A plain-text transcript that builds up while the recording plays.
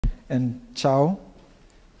and Chao.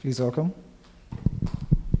 Please welcome.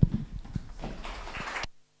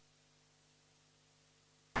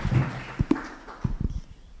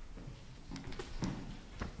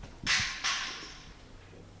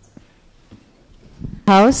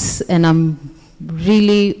 House, and I'm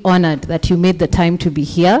really honored that you made the time to be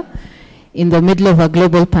here in the middle of a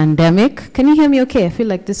global pandemic. Can you hear me okay? I feel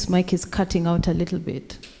like this mic is cutting out a little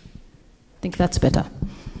bit. I think that's better.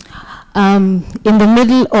 In the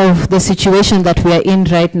middle of the situation that we are in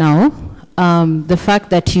right now, the fact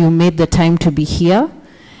that you made the time to be here,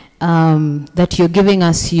 that you're giving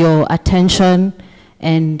us your attention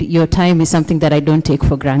and your time is something that I don't take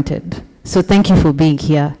for granted. So thank you for being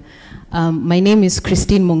here. My name is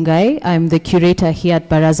Christine Mungai. I'm the curator here at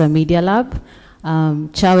Baraza Media Lab.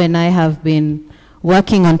 Chao and I have been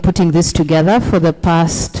working on putting this together for the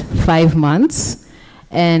past 5 months,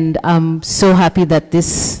 and I'm so happy that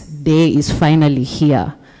this day is finally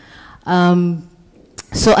here.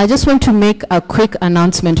 So I just want to make a quick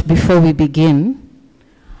announcement before we begin.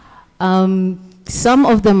 Some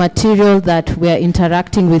of the material that we're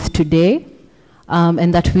interacting with today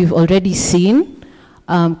and that we've already seen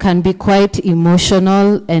can be quite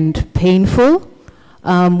emotional and painful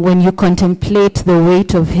when you contemplate the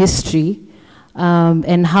weight of history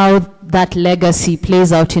and how that legacy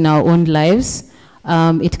plays out in our own lives.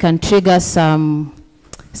 It can trigger some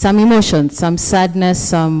emotions, some sadness,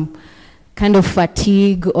 some kind of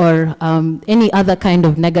fatigue, or any other kind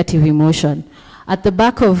of negative emotion. At the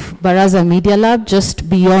back of Baraza Media Lab, just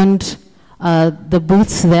beyond the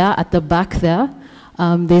booths there, at the back there,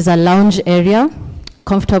 there's a lounge area,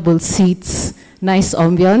 comfortable seats, nice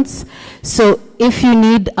ambience. So if you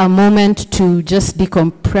need a moment to just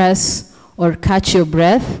decompress or catch your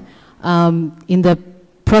breath in the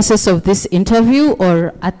process of this interview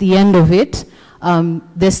or at the end of it,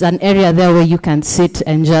 there's an area there where you can sit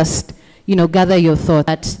and just, gather your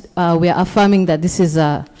thoughts. We are affirming that this is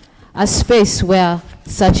a space where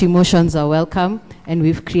such emotions are welcome, and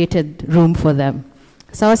we've created room for them.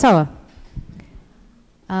 Sawa sawa.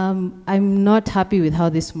 I'm not happy with how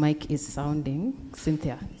this mic is sounding.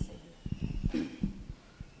 Cynthia.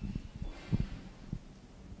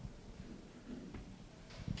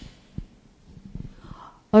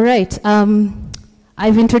 All right.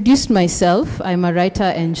 I've introduced myself. I'm a writer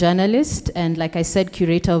and journalist, and like I said,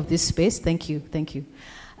 curator of this space. Thank you. Thank you.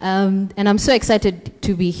 And I'm so excited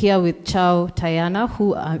to be here with Chao Tayiana,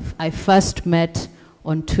 who I first met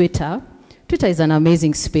on Twitter. Twitter is an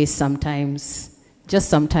amazing space sometimes. Just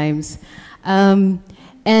sometimes. Like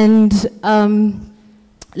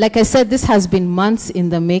I said, this has been months in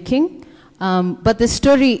the making, but the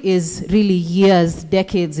story is really years,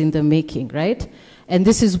 decades in the making, right? And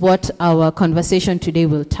this is what our conversation today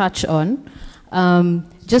will touch on.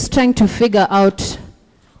 Just trying to figure out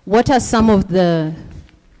what are some of the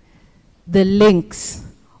links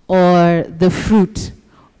or the fruit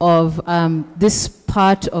of this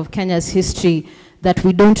part of Kenya's history that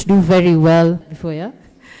we don't do very well before, yeah?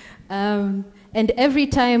 And every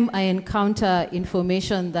time I encounter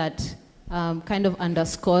information that kind of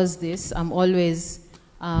underscores this, I'm always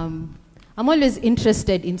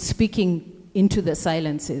interested in speaking into the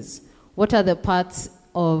silences. What are the parts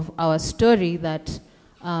of our story that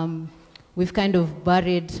we've kind of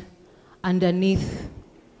buried underneath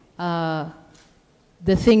the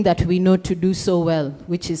thing that we know to do so well,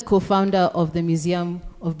 which is co-founder of the Museum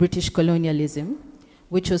of British Colonialism,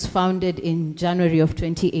 which was founded in January of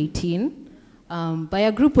 2018 by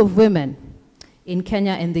a group of women in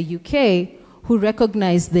Kenya and the UK who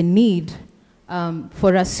recognized the need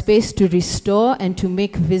for a space to restore and to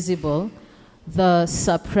make visible the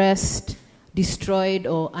suppressed, destroyed,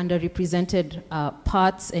 or underrepresented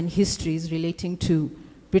parts and histories relating to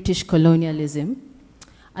British colonialism.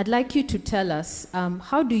 I'd like you to tell us,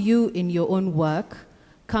 how do you, in your own work,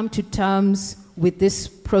 come to terms with this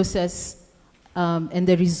process and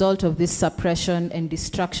the result of this suppression and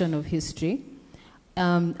destruction of history?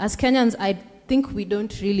 As Kenyans, I think we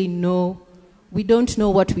don't really know, we don't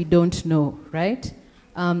know what we don't know, right?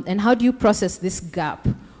 And how do you process this gap,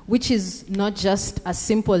 which is not just a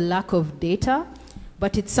simple lack of data,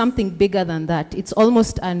 but it's something bigger than that. It's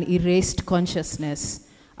almost an erased consciousness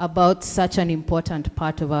about such an important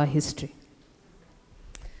part of our history.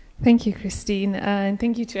 Thank you, Christine, and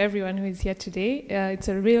thank you to everyone who is here today. It's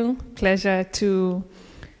a real pleasure to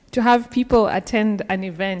have people attend an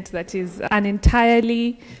event that is an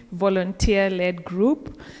entirely volunteer-led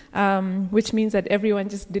group, which means that everyone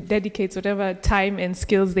just dedicates whatever time and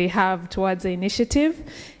skills they have towards the initiative.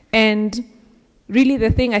 And really I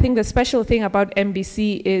think the special thing about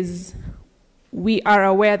MBC is we are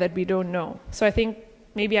aware that we don't know. So I think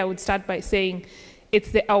maybe I would start by saying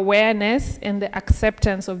it's the awareness and the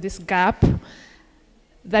acceptance of this gap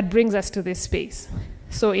that brings us to this space.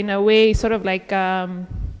 So in a way, sort of like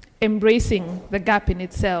embracing the gap in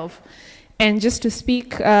itself. And just to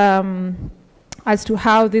speak as to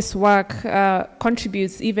how this work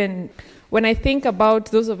contributes, even when I think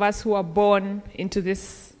about those of us who are born into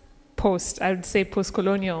this I would say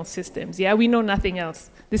post-colonial systems, yeah, we know nothing else.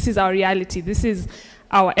 This is our reality. This is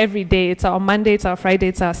our everyday. It's our Monday, it's our Friday,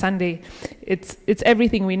 it's our Sunday. It's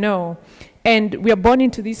everything we know. And we are born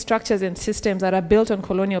into these structures and systems that are built on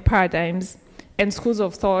colonial paradigms and schools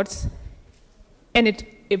of thought, and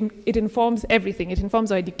it informs everything. It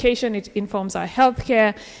informs our education, it informs our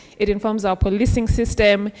healthcare, it informs our policing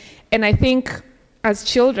system. And I think as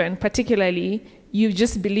children, particularly, you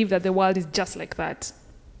just believe that the world is just like that.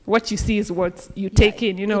 What you see is what you take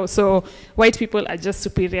in, you know. So white people are just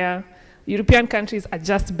superior. European countries are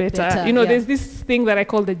just better. You know, there's this thing that I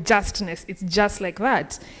call the justness. It's just like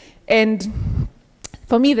that. And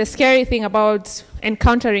for me, the scary thing about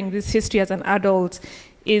encountering this history as an adult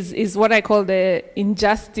is what I call the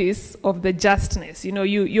injustice of the justness. You know,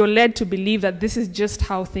 you're led to believe that this is just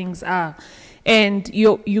how things are. And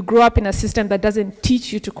you grow up in a system that doesn't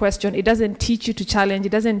teach you to question, it doesn't teach you to challenge,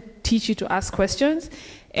 it doesn't teach you to ask questions.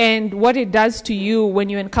 And what it does to you when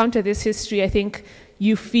you encounter this history, I think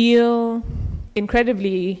you feel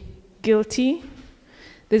incredibly guilty.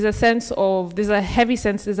 There's a heavy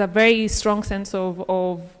sense, there's a very strong sense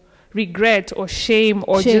of regret or shame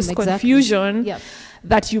or just confusion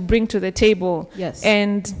that you bring to the table. Yes.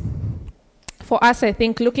 And for us, I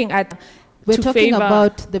think looking at We're talking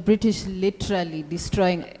about the British literally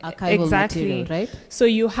destroying archival material, right? So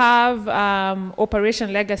you have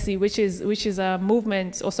Operation Legacy, which is a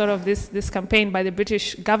movement or sort of this campaign by the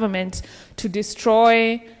British government to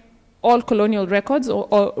destroy all colonial records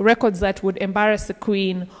or records that would embarrass the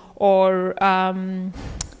Queen or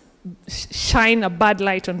shine a bad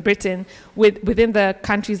light on Britain within the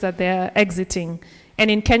countries that they're exiting. And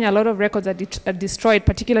in Kenya, a lot of records are destroyed,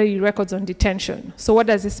 particularly records on detention. So what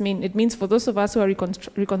does this mean? It means for those of us who are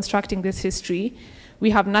reconstructing this history, we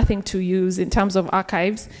have nothing to use in terms of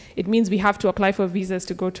archives. It means we have to apply for visas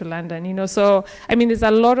to go to London, you know. So, I mean, there's a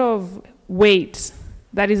lot of weight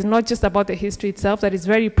that is not just about the history itself, that is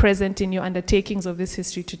very present in your undertakings of this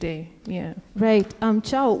history today. Yeah. Right.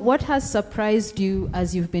 Chao, what has surprised you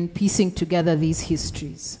as you've been piecing together these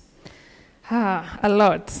histories? A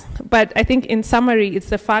lot. But I think in summary, it's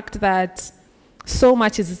the fact that so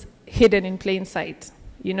much is hidden in plain sight.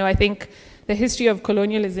 You know, I think the history of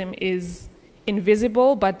colonialism is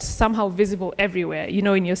invisible, but somehow visible everywhere. You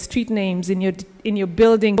know, in your street names, in your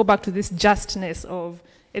building, go back to this justness of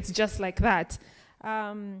it's just like that.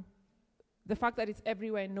 The fact that it's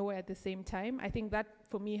everywhere and nowhere at the same time, I think that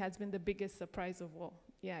for me has been the biggest surprise of all.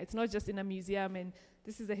 Yeah, it's not just in a museum, and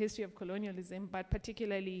this is the history of colonialism, but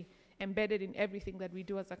particularly embedded in everything that we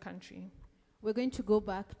do as a country. We're going to go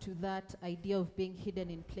back to that idea of being hidden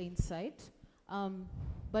in plain sight.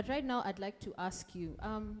 But right now, I'd like to ask you,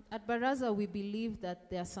 at Baraza, we believe that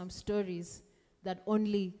there are some stories that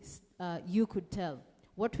only you could tell.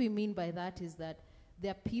 What we mean by that is that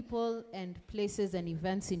there are people and places and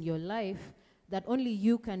events in your life that only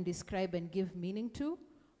you can describe and give meaning to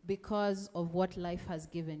because of what life has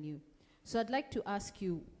given you. So I'd like to ask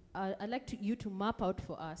you, you to map out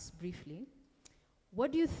for us briefly,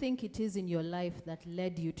 what do you think it is in your life that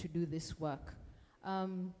led you to do this work?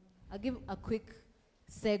 I'll give a quick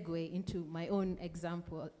segue into my own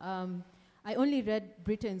example. I only read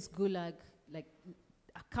Britain's Gulag like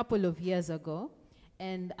a couple of years ago,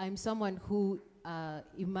 and I'm someone who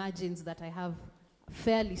imagines that I have a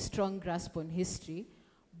fairly strong grasp on history,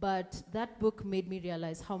 but that book made me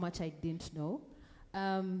realize how much I didn't know.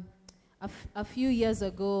 A few years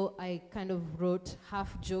ago, I kind of wrote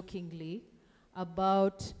half-jokingly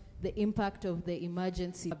about the impact of the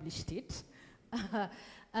emergency, published it.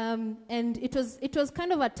 And it was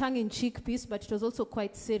kind of a tongue-in-cheek piece, but it was also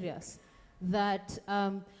quite serious, that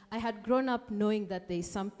I had grown up knowing that there's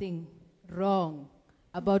something wrong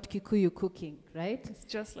about Kikuyu cooking, right? It's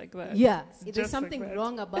just like that. Yeah, there's something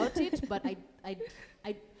wrong about it, but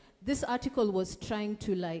this article was trying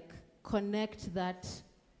to like connect that,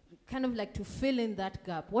 kind of like to fill in that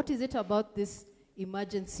gap. What is it about this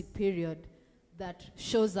emergency period that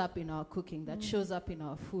shows up in our cooking, that shows up in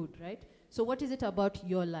our food, right? So what is it about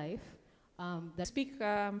your life? That speak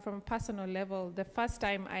from a personal level, the first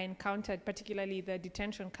time I encountered particularly the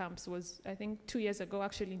detention camps was, I think, 2 years ago,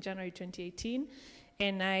 actually in January 2018.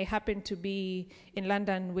 And I happened to be in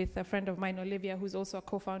London with a friend of mine, Olivia, who's also a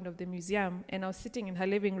co-founder of the museum. And I was sitting in her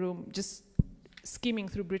living room, just skimming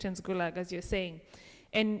through Britain's Gulag, as you're saying.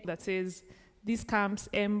 and that says these camps,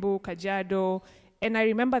 Embu, Kajiado, and I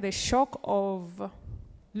remember the shock of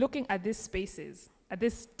looking at these spaces, at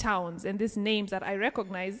these towns and these names that I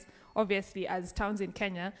recognize, obviously, as towns in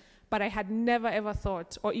Kenya, but I had never ever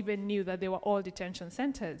thought or even knew that they were all detention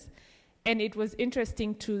centers. And it was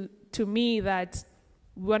interesting to me that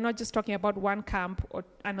we're not just talking about one camp or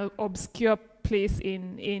an obscure place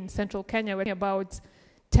in central Kenya. We're talking about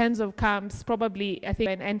tens of camps, probably, I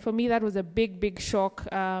think. And for me, that was a big, big shock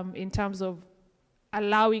in terms of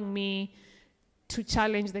allowing me to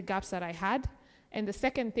challenge the gaps that I had. And the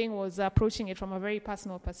second thing was approaching it from a very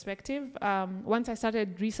personal perspective. Once I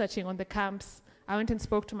started researching on the camps, I went and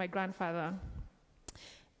spoke to my grandfather.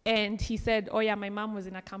 And he said, oh yeah, my mom was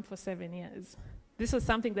in a camp for 7 years. This was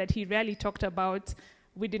something that he rarely talked about.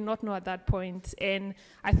 We did not know at that point. And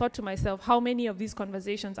I thought to myself, how many of these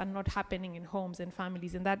conversations are not happening in homes and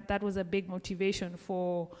families? And that was a big motivation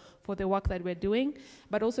for the work that we're doing.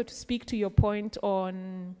 But also to speak to your point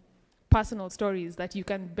on personal stories that you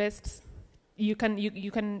can best, you can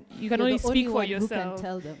only speak for yourself. Who can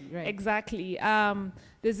tell them, right? Exactly.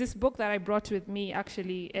 There's this book that I brought with me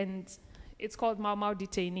actually, and it's called Mau Mau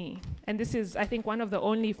Detainee. And this is, I think, one of the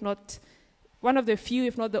only, if not one of the few,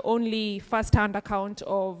 if not the only, first-hand account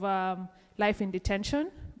of life in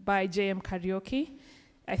detention by J.M. Kariuki.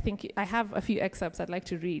 I think I have a few excerpts I'd like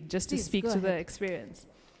to read just to speak to the experience.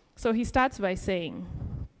 So he starts by saying,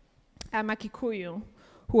 I'm a Kikuyu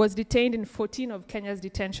who was detained in 14 of Kenya's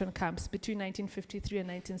detention camps between 1953 and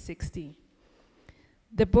 1960.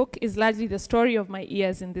 The book is largely the story of my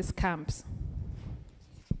years in these camps.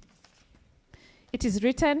 It is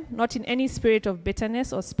written not in any spirit of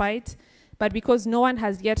bitterness or spite, but because no one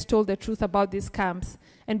has yet told the truth about these camps,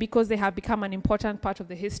 and because they have become an important part of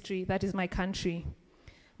the history that is my country.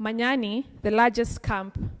 Manyani, the largest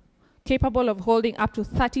camp, capable of holding up to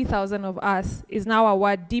 30,000 of us, is now a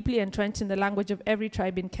word deeply entrenched in the language of every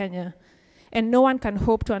tribe in Kenya. And no one can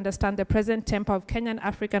hope to understand the present temper of Kenyan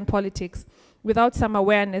African politics without some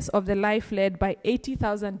awareness of the life led by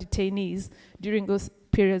 80,000 detainees during those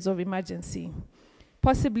periods of emergency.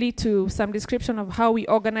 Possibly to some description of how we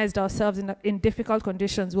organized ourselves in difficult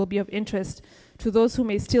conditions will be of interest to those who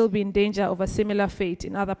may still be in danger of a similar fate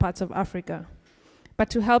in other parts of Africa. But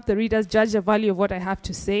to help the readers judge the value of what I have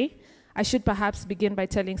to say, I should perhaps begin by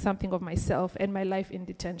telling something of myself and my life in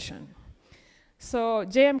detention. So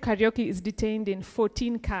J.M. Kariuki is detained in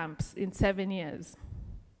 14 camps in 7 years.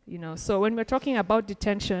 You know, so when we're talking about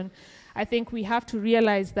detention, I think we have to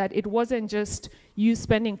realize that it wasn't just you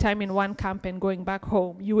spending time in one camp and going back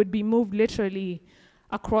home. You would be moved literally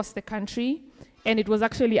across the country, and it was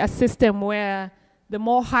actually a system where the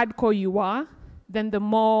more hardcore you are, then the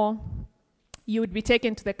more you would be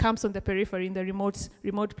taken to the camps on the periphery in the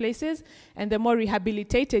remote places, and the more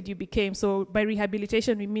rehabilitated you became. So by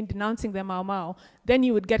rehabilitation, we mean denouncing the Mau Mau, then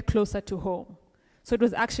you would get closer to home. So it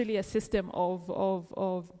was actually a system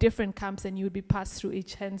of different camps, and you would be passed through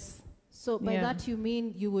each, hence. So by that you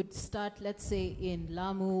mean you would start, let's say, in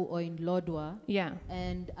Lamu or in Lodwar. Yeah.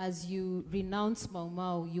 And as you renounce Mau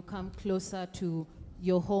Mau, you come closer to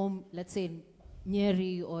your home, let's say in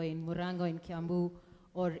Nyeri or in Murang'a, in Kiambu,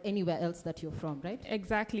 or anywhere else that you're from, right?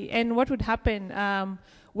 Exactly. And what would happen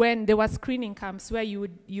when there were screening camps where you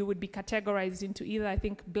would be categorized into either, I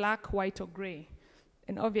think, black, white, or gray.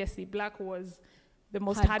 And obviously, black was the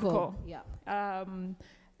most hardcore. Yeah.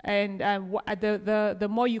 And the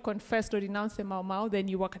more you confessed or denounced the Mau Mau, then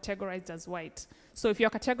you were categorized as white. So if you're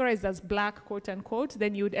categorized as black, quote unquote,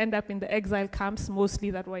 then you would end up in the exile camps,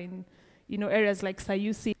 mostly that were in, areas like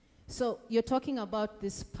Sayusi. So you're talking about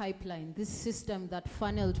this pipeline, this system that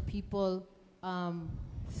funneled people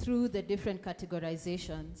through the different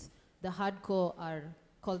categorizations. The hardcore are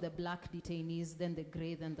called the black detainees, then the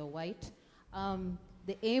gray, then the white.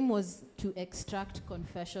 The aim was to extract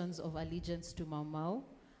confessions of allegiance to Mau Mau.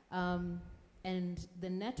 And the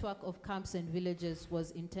network of camps and villages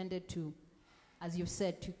was intended to, as you've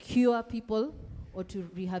said, to cure people or to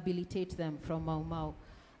rehabilitate them from Mau Mau.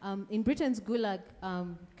 In Britain's Gulag,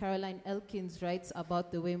 Caroline Elkins writes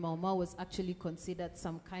about the way Mau Mau was actually considered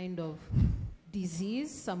some kind of disease,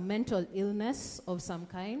 some mental illness of some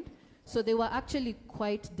kind. So they were actually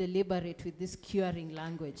quite deliberate with this curing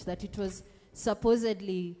language, that it was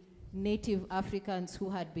supposedly native Africans who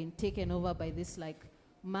had been taken over by this like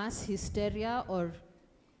mass hysteria or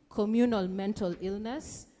communal mental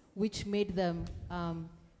illness, which made them,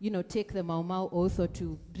 take the Mau Mau oath or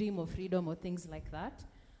to dream of freedom or things like that.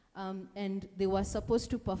 And they were supposed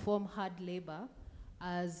to perform hard labor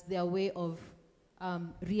as their way of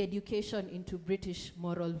re-education into British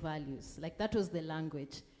moral values. Like that was the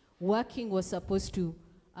language. Working was supposed to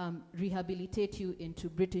rehabilitate you into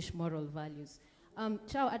British moral values.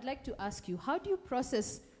 Chao, I'd like to ask you, how do you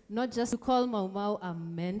process not just to call Mau Mau a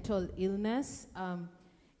mental illness?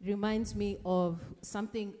 Reminds me of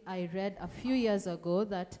something I read a few years ago,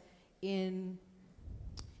 that in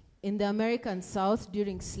the American South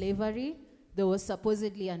during slavery, there was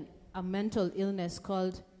supposedly a mental illness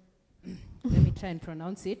called, let me try and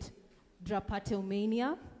pronounce it,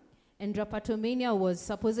 drapetomania. And drapetomania was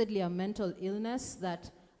supposedly a mental illness that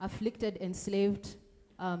afflicted enslaved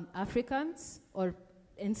Africans or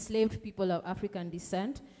enslaved people of African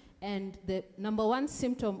descent. And the number one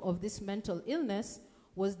symptom of this mental illness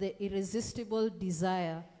was the irresistible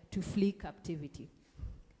desire to flee captivity.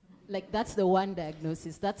 Like, that's the one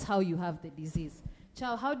diagnosis. That's how you have the disease.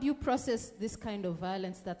 Chao, how do you process this kind of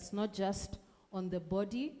violence that's not just on the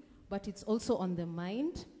body, but it's also on the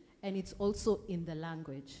mind, and it's also in the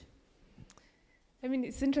language? I mean,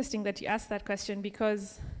 it's interesting that you asked that question,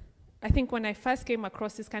 because I think when I first came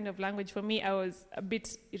across this kind of language, for me, I was a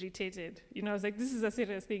bit irritated. You know, I was like, this is a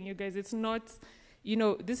serious thing, you guys. It's not, you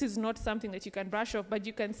know, this is not something that you can brush off, but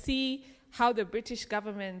you can see how the British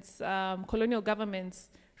government's, colonial government's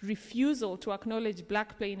refusal to acknowledge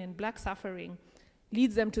black pain and black suffering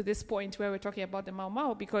leads them to this point where we're talking about the Mau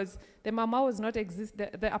Mau, because the Mau Mau was not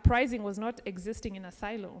the uprising was not existing in a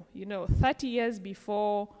silo. You know, 30 years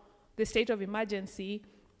before the state of emergency,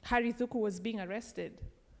 Harry Thuku was being arrested.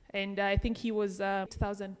 And I think he was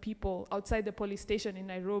 8,000 people outside the police station in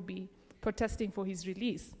Nairobi protesting for his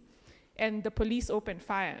release. And the police opened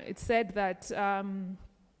fire. It said that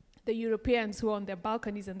the Europeans who were on their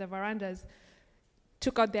balconies and the verandas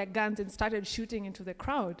took out their guns and started shooting into the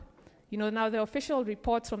crowd. You know, now the official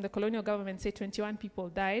reports from the colonial government say 21 people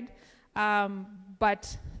died,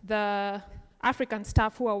 but the African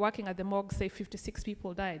staff who are working at the morgue say 56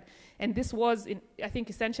 people died. And this was, I think,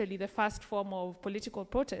 essentially the first form of political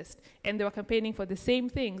protest. And they were campaigning for the same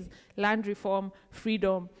things: land reform,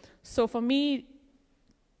 freedom. So for me,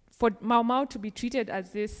 for Mau Mau to be treated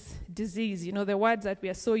as this disease, you know, the words that we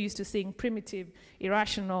are so used to saying, primitive,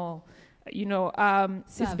 irrational, you know,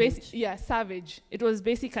 savage. Savage. It was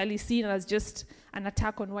basically seen as just an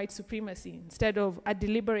attack on white supremacy instead of a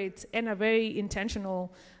deliberate and a very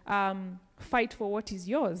intentional fight for what is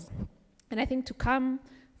yours. And I think to come,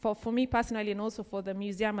 for me personally, and also for the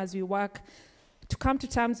museum as we work, to come to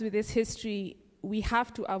terms with this history, we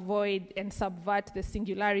have to avoid and subvert the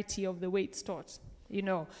singularity of the way it's taught. You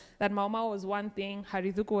know, that Mau Mau was one thing,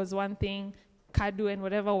 Harry Thuku was one thing, Kadu and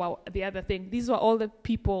whatever were the other thing. These were all the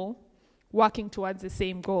people working towards the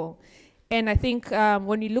same goal. And I think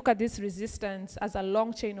when you look at this resistance as a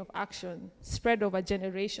long chain of action spread over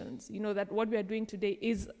generations, you know, that what we are doing today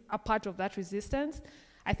is a part of that resistance.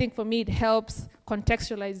 I think for me it helps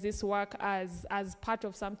contextualize this work as part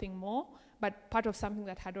of something more, but part of something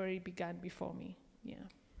that had already begun before me. Yeah.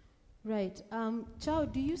 Right. Chao,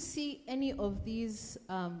 do you see any of these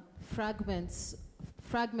fragments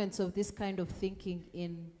of this kind of thinking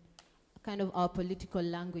in kind of our political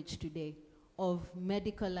language today, of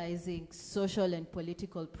medicalizing social and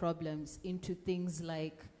political problems into things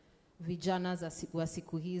like vijana wa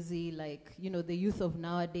siku hizi, like, you know, the youth of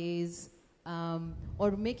nowadays,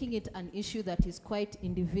 or making it an issue that is quite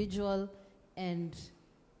individual and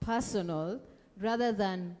personal, rather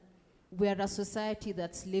than we're a society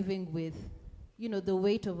that's living with, you know, the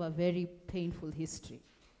weight of a very painful history?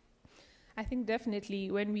 I think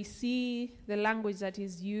definitely when we see the language that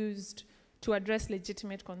is used to address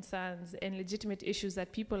legitimate concerns and legitimate issues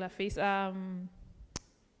that people are facing,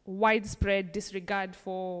 widespread disregard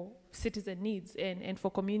for citizen needs and for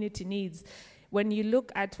community needs. When you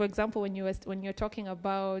look at, for example, when you're talking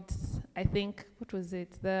about, I think, what was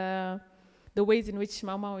it, the ways in which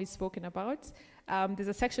Mau Mau is spoken about, there's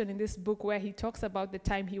a section in this book where he talks about the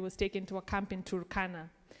time he was taken to a camp in Turkana.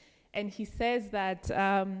 And he says that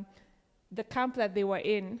the camp that they were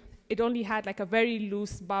in, it only had like a very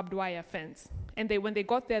loose barbed wire fence. And when they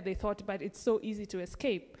got there, they thought, but it's so easy to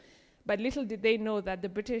escape. But little did they know that the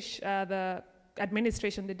British, the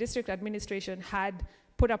administration, the district administration had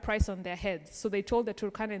put a price on their heads. So they told the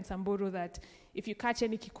Turkana and Samburu that if you catch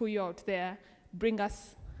any Kikuyu out there, bring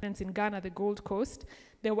us. In Ghana, the Gold Coast,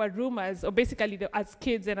 there were rumors, or basically as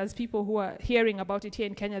kids and as people who are hearing about it here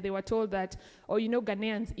in Kenya, they were told that, oh, you know,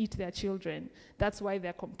 Ghanaians eat their children. That's why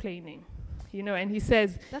they're complaining. You know, and he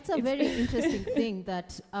says... That's a very interesting thing,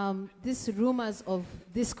 that these rumors of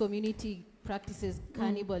this community practices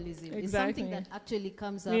cannibalism is something that actually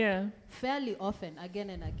comes up fairly often, again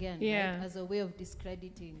and again, right, as a way of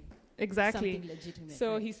discrediting something legitimate.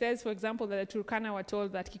 So he says, for example, that the Turkana were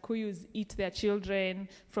told that Kikuyus eat their children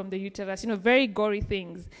from the uterus, you know, very gory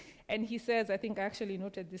things. And he says, I think I actually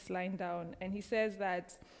noted this line down, and he says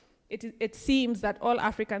that it seems that all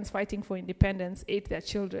Africans fighting for independence ate their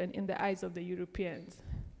children in the eyes of the Europeans.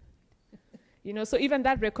 So even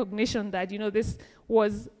that recognition that, this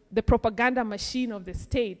was the propaganda machine of the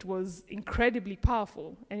state was incredibly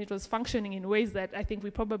powerful, and it was functioning in ways that I think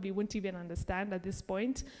we probably wouldn't even understand at this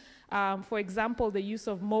point. For example, the use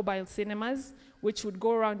of mobile cinemas, which would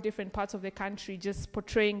go around different parts of the country just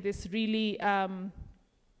portraying this really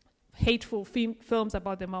hateful films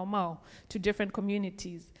about the Mau Mau to different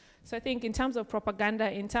communities. So I think in terms of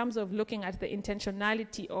propaganda, in terms of looking at the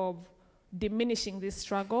intentionality of diminishing this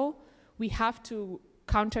struggle, we have to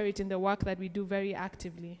counter it in the work that we do very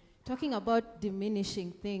actively. Talking about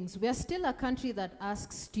diminishing things, we are still a country that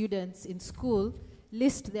asks students in school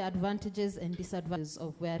list the advantages and disadvantages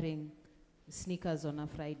of wearing sneakers on a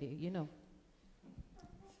Friday,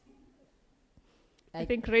 I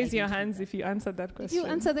think raise your hands if you answered that question. If you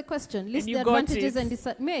answer the question, list the advantages and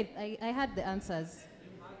disadvantages. I had the answers.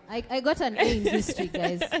 I got an A in history,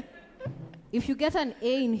 guys. If you get an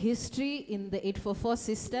A in history in the 844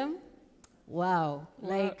 system, wow.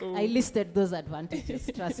 I listed those advantages,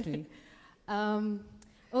 trust me.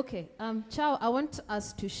 Okay, Chao, I want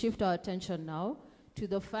us to shift our attention now to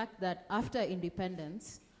the fact that after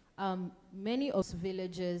independence, many of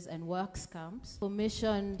villages and works camps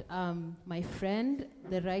commissioned my friend,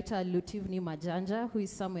 the writer Lutivni Majanja, who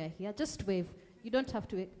is somewhere here. Just wave. You don't have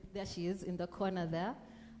to wave. There she is in the corner there.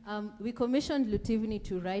 We commissioned Lutivni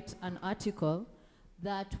to write an article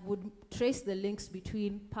that would trace the links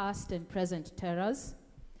between past and present terrors,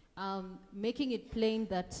 making it plain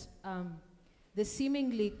that the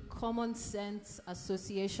seemingly common sense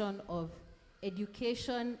association of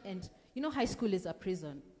education and, high school is a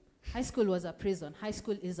prison. High school was a prison. High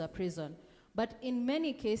school is a prison. But in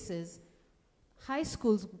many cases, high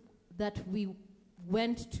schools that we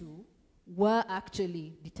went to were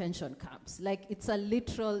actually detention camps. Like, it's a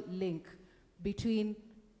literal link between,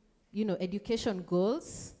 education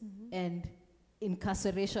goals and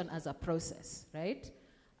incarceration as a process, right?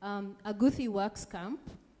 Aguthi Works Camp,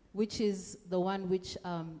 which is the one which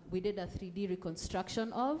we did a 3D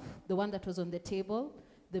reconstruction of, the one that was on the table,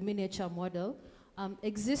 the miniature model,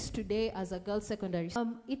 exists today as a girls' secondary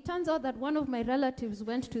school. It turns out that one of my relatives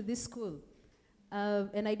went to this school,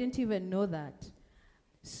 and I didn't even know that.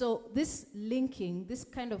 So this linking, this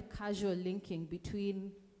kind of casual linking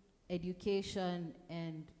between education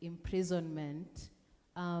and imprisonment,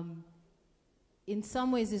 in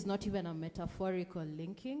some ways is not even a metaphorical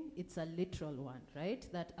linking, it's a literal one, right?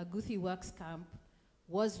 That Aguthi Works Camp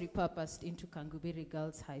was repurposed into Kangubiri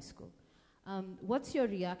Girls High School. What's your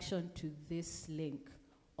reaction to this link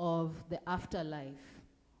of the afterlife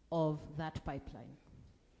of that pipeline?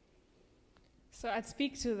 So I'd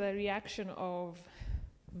speak to the reaction of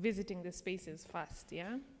visiting the spaces first,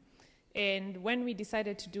 yeah? And when we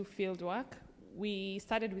decided to do field work, we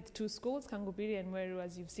started with 2 schools, Kangubiri and Mweru,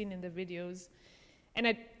 as you've seen in the videos. And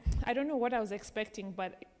I don't know what I was expecting,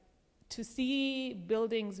 but to see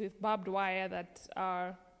buildings with barbed wire that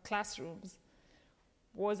are classrooms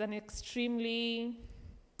was an extremely,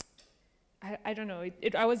 I don't know,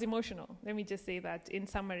 I was emotional, let me just say that in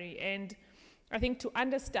summary. And I think to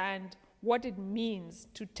understand what it means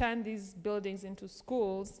to turn these buildings into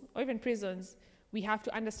schools or even prisons, we have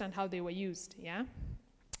to understand how they were used, yeah?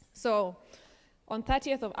 So on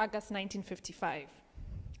 30th of August 1955,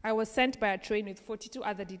 I was sent by a train with 42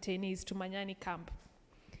 other detainees to Manyani camp.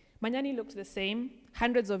 Manyani looked the same,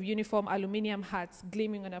 hundreds of uniform aluminum hats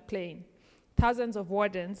gleaming on a plain, thousands of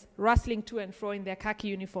wardens rustling to and fro in their khaki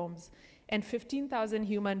uniforms, and 15,000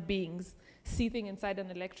 human beings seething inside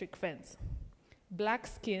an electric fence. Black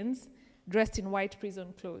skins dressed in white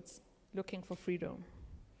prison clothes, looking for freedom.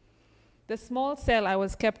 The small cell I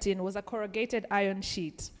was kept in was a corrugated iron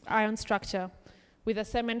structure, with a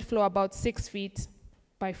cement floor about 6 feet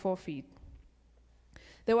by 4 feet.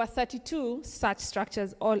 There were 32 such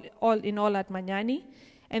structures all in all at Manyani,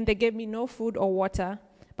 and they gave me no food or water,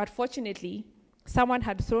 but fortunately, someone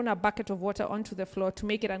had thrown a bucket of water onto the floor to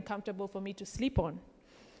make it uncomfortable for me to sleep on.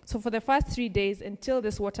 So for the first 3 days, until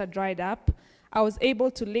this water dried up, I was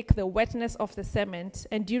able to lick the wetness of the cement,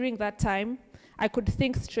 and during that time, I could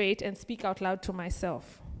think straight and speak out loud to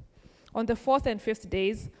myself. On the 4th and 5th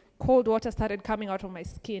days, cold water started coming out of my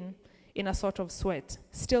skin in a sort of sweat.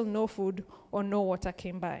 Still no food or no water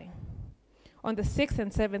came by. On the 6th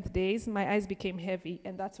and 7th days, my eyes became heavy,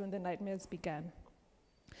 and that's when the nightmares began.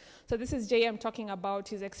 So this is JM talking about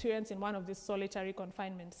his experience in one of these solitary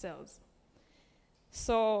confinement cells.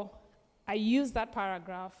 So I use that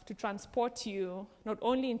paragraph to transport you not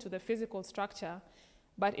only into the physical structure,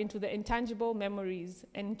 but into the intangible memories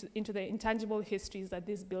and into the intangible histories that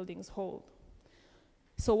these buildings hold.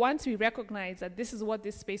 So once we recognize that this is what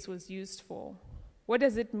this space was used for, what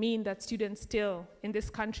does it mean that students still in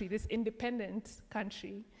this country, this independent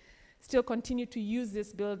country, still continue to use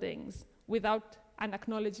these buildings without an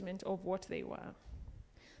acknowledgement of what they were?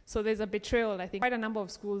 So there's a betrayal, I think. Quite a number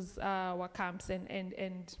of schools were camps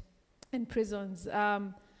and prisons.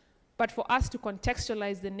 But for us to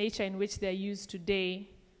contextualize the nature in which they're used today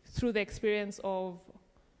through the experience of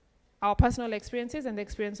our personal experiences and the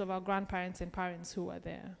experience of our grandparents and parents who were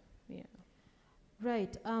there. Yeah.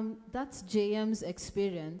 Right. That's JM's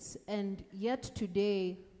experience. And yet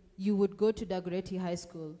today, you would go to Dagoretti High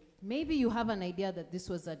School. Maybe you have an idea that this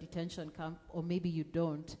was a detention camp, or maybe you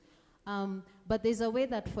don't. But there's a way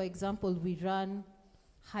that, for example, we run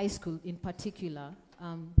high school in particular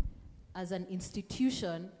as an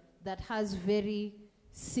institution that has very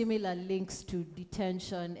similar links to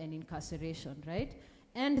detention and incarceration, right?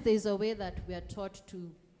 And there's a way that we are taught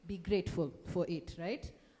to be grateful for it,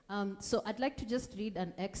 right? So I'd like to just read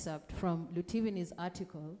an excerpt from Lutivini's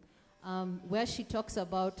article where she talks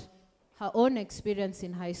about her own experience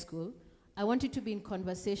in high school. I want you to be in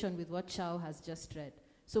conversation with what Chao has just read.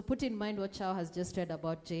 So put in mind what Chao has just read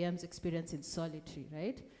about JM's experience in solitary,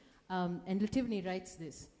 right? And Lutivini writes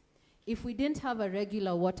this: if we didn't have a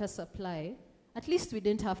regular water supply, at least we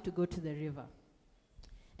didn't have to go to the river.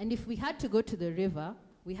 And if we had to go to the river,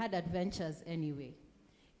 we had adventures anyway.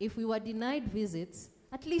 If we were denied visits,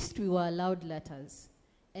 at least we were allowed letters.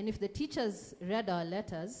 And if the teachers read our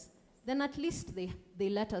letters, then at least they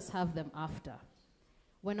let us have them after.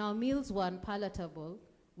 When our meals were unpalatable,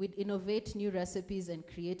 we'd innovate new recipes and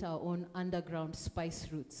create our own underground spice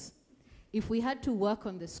routes. If we had to work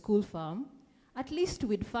on the school farm, at least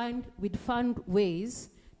we'd find ways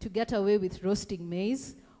to get away with roasting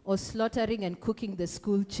maize or slaughtering and cooking the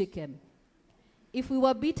school chicken. If we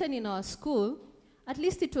were beaten in our school, at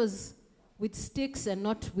least it was with sticks and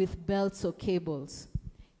not with belts or cables.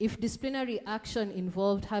 If disciplinary action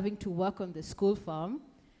involved having to work on the school farm,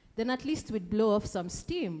 then at least we'd blow off some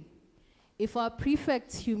steam. If our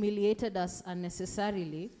prefects humiliated us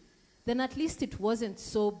unnecessarily, then at least it wasn't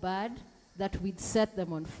so bad that we'd set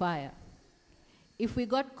them on fire. If we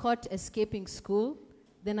got caught escaping school,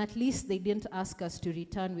 then at least they didn't ask us to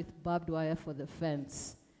return with barbed wire for the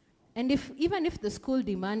fence. And even if the school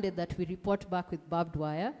demanded that we report back with barbed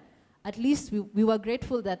wire, at least we were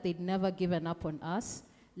grateful that they'd never given up on us,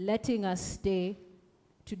 letting us stay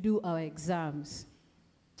to do our exams.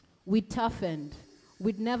 We toughened.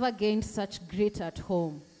 We'd never gained such grit at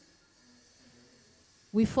home.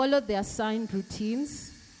 We followed the assigned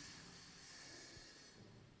routines.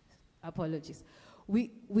 Apologies.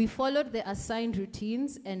 We followed the assigned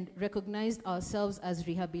routines and recognized ourselves as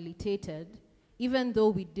rehabilitated, even though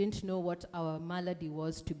we didn't know what our malady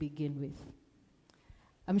was to begin with.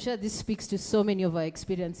 I'm sure this speaks to so many of our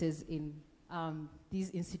experiences in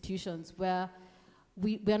these institutions where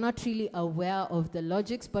we are not really aware of the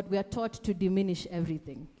logics, but we are taught to diminish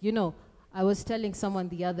everything. You know, I was telling someone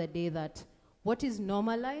the other day that what is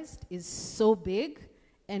normalized is so big,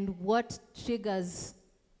 and what triggers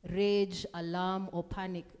rage, alarm, or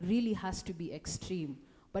panic really has to be extreme.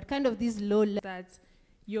 But kind of these low levels that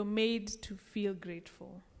you're made to feel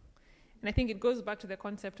grateful. And I think it goes back to the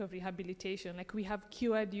concept of rehabilitation. Like, we have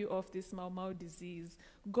cured you of this Mau Mau disease.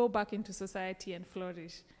 Go back into society and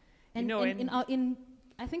flourish. And, you know, in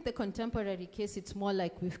I think the contemporary case, it's more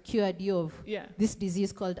like we've cured you of this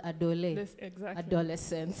disease called adolescence.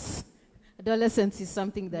 Adolescence is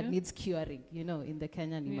something that needs curing, you know, in the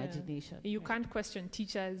Kenyan imagination. You can't question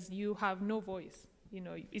teachers. You have no voice. You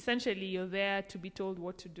know, essentially, you're there to be told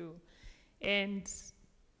what to do. And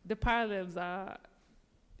the parallels are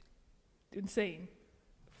insane.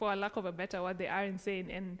 For a lack of a better word, they are insane.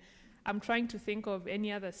 And I'm trying to think of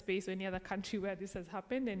any other space or any other country where this has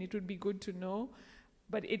happened, and it would be good to know.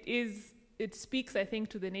 But it speaks, I think,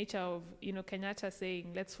 to the nature of, you know, Kenyatta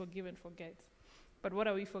saying, let's forgive and forget. But what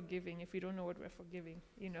are we forgiving if we don't know what we're forgiving,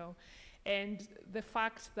 you know? And the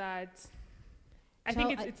fact that, I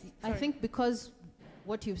think because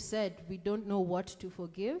what you've said, we don't know what to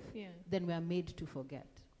forgive, then we are made to forget.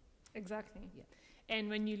 Exactly. Yeah. And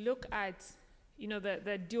when you look at, you know,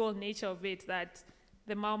 the dual nature of it, that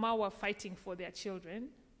the Mau Mau were fighting for their children.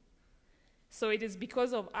 So it is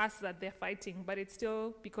because of us that they're fighting, but it's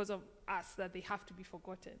still because of us that they have to be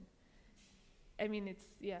forgotten. I mean,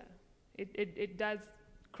 it does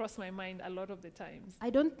cross my mind a lot of the times. I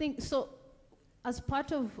don't think, so as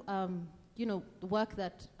part of, you know, the work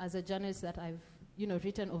that, as a journalist that I've, you know,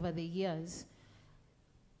 written over the years,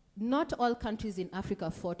 not all countries in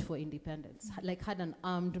Africa fought for independence, like had an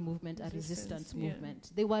armed movement, a resistance movement.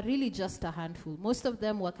 Yeah. They were really just a handful. Most of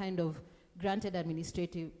them were kind of granted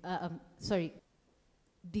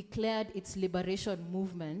declared its liberation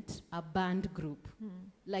movement a banned group.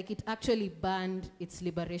 Like it actually banned its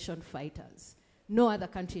liberation fighters. No other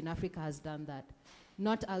country in Africa has done that.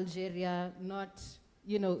 Not Algeria, not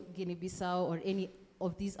Guinea-Bissau or any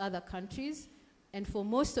of these other countries. And for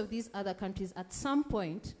most of these other countries, at some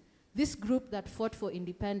point, this group that fought for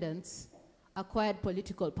independence acquired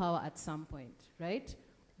political power at some point, right?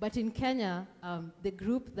 But in Kenya, the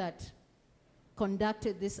group that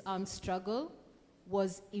conducted this armed struggle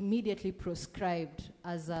was immediately proscribed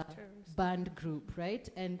as a banned group, right?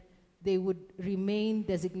 And they would remain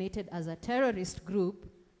designated as a terrorist group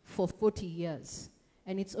for 40 years.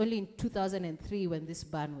 And it's only in 2003 when this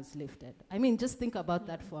ban was lifted. I mean, just think about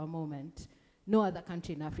that for a moment. No other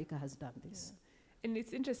country in Africa has done this. Yeah. And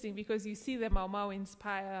it's interesting because you see the Mau Mau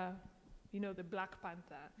inspire, the Black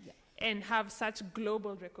Panther, and have such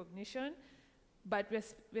global recognition. But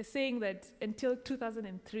we're saying that until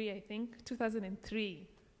 2003, I think, 2003,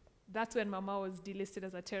 that's when Mau Mau was delisted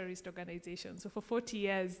as a terrorist organization. So for 40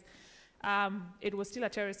 years, it was still a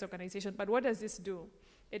terrorist organization. But what does this do?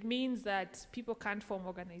 It means that people can't form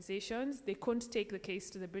organizations. They couldn't take the case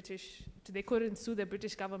to the British, they couldn't sue the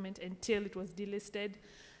British government until it was delisted.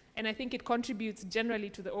 And I think it contributes generally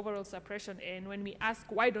to the overall suppression. And when we ask,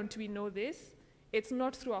 why don't we know this? It's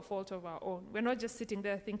not through a fault of our own. We're not just sitting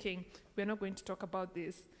there thinking, we're not going to talk about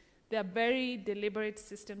this. There are very deliberate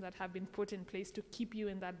systems that have been put in place to keep you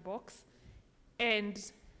in that box. And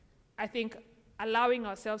I think allowing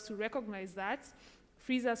ourselves to recognize that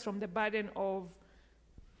frees us from the burden of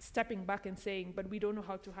stepping back and saying, but we don't know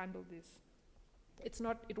how to handle this.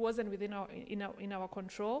 It wasn't within our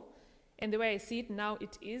control. And the way I see it now,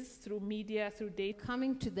 it is through media, through data.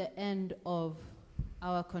 Coming to the end of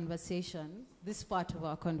our conversation, this part of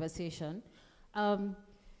our conversation,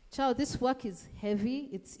 Chao, this work is heavy,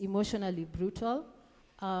 it's emotionally brutal.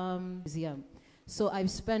 Museum. So I've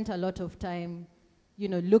spent a lot of time,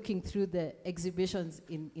 looking through the exhibitions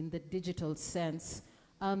in the digital sense.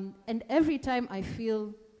 And every time I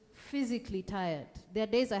feel physically tired. There are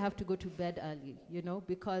days I have to go to bed early,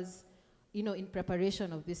 because, in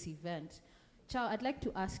preparation of this event. Chao, I'd like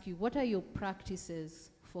to ask you, what are your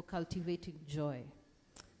practices for cultivating joy?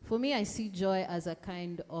 For me, I see joy as a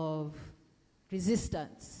kind of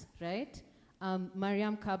resistance, right?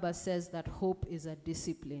 Mariam Kaba says that hope is a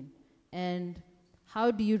discipline. And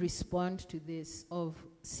how do you respond to this, of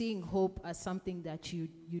seeing hope as something that you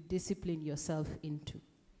discipline yourself into?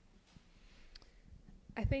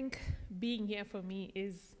 I think being here for me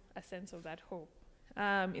is a sense of that hope,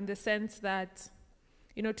 in the sense that,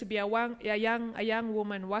 to be a young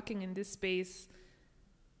woman working in this space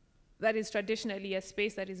that is traditionally a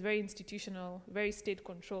space that is very institutional, very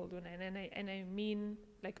state-controlled, and I mean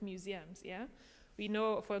like museums, yeah? We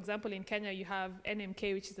know, for example, in Kenya, you have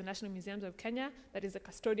NMK, which is the National Museums of Kenya, that is the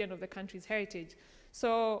custodian of the country's heritage.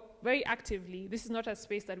 So very actively, this is not a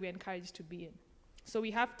space that we're encouraged to be in. So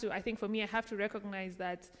we have to, I think for me, I have to recognize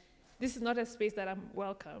that this is not a space that I'm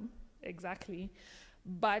welcome, exactly.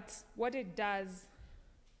 But what it does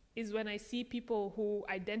is when I see people who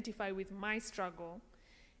identify with my struggle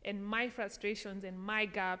and my frustrations and my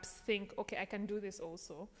gaps think, okay, I can do this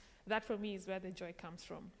also, that for me is where the joy comes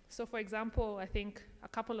from. So for example, I think a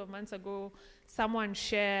couple of months ago, someone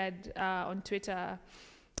shared on Twitter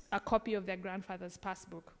a copy of their grandfather's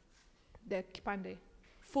passbook, their kipande,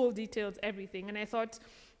 full details, everything. And I thought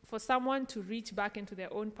for someone to reach back into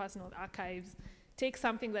their own personal archives, take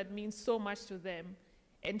something that means so much to them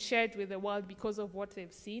and share it with the world because of what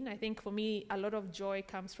they've seen, I think for me, a lot of joy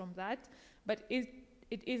comes from that. But it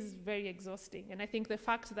is very exhausting. And I think the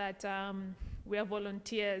fact that we are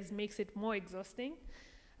volunteers makes it more exhausting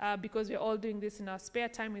because we're all doing this in our spare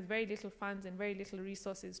time with very little funds and very little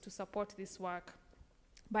resources to support this work.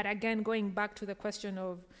 But again, going back to the question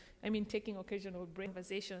of, taking occasional break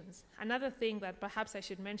conversations, another thing that perhaps I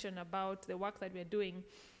should mention about the work that we're doing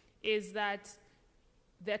is that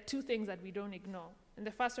there are two things that we don't ignore. And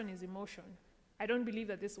the first one is emotion. I don't believe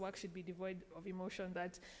that this work should be devoid of emotion,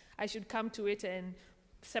 that I should come to it and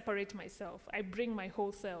separate myself. I bring my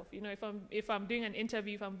whole self. If I'm doing an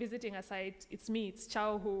interview, if I'm visiting a site, it's me, it's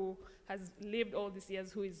Chao who has lived all these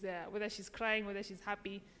years who is there. Whether she's crying, whether she's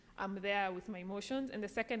happy, I'm there with my emotions. And the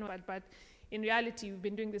second one, but in reality, we've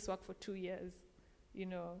been doing this work for 2 years.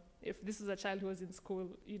 If this is a child who was in school,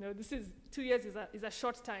 this is 2 years is a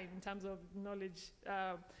short time in terms of knowledge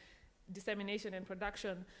dissemination and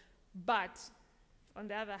production. But on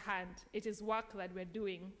the other hand, it is work that we're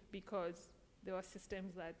doing because there were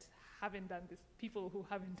systems that haven't done this, people who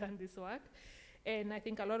haven't done this work. And I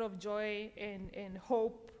think a lot of joy and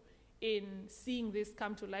hope in seeing this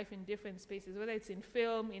come to life in different spaces, whether it's in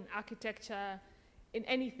film, in architecture, in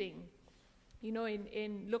anything, you know,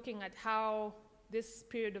 in looking at how this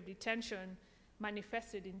period of detention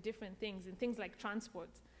manifested in different things, in things like transport.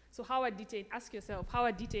 So how are ask yourself, how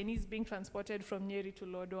are detainees being transported from Nyeri to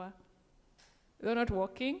Lodwar? They're not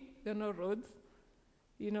walking, there are no roads,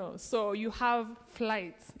 you know. So you have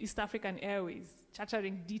flights, East African Airways,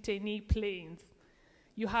 chartering detainee planes.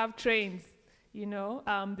 You have trains, you know.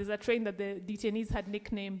 There's a train that the detainees had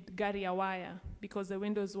nicknamed Gari ya Waya because the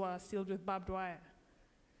windows were sealed with barbed wire.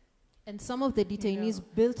 And some of the detainees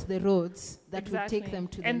built the roads that would take them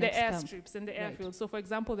to the next camp. And the airstrips and the airfields. So for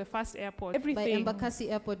example, the first airport, everything. By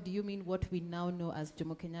Embakasi Airport, do you mean what we now know as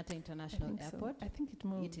Jomo Kenyatta International Airport? So. I think it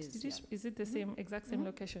moved. It is, Is it the same, exact same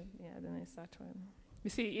location? Yeah, then it's that one. You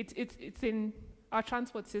see, it's in our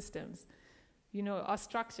transport systems, you know, our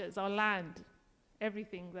structures, our land,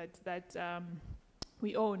 everything that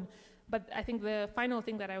we own. But I think the final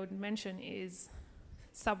thing that I would mention is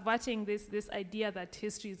subverting this idea that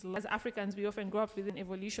history is lost. As Africans, we often grow up with an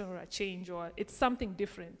evolution or a change, or it's something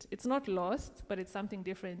different. It's not lost, but it's something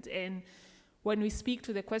different. And when we speak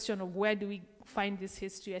to the question of where do we find this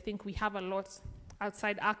history, I think we have a lot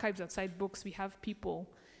outside archives, outside books. We have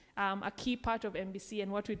people. A key part of MBC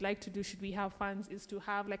and what we'd like to do, should we have funds, is to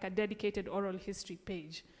have like a dedicated oral history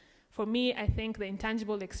page. For me, I think the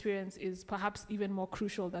intangible experience is perhaps even more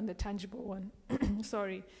crucial than the tangible one.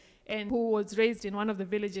 Sorry. And who was raised in one of the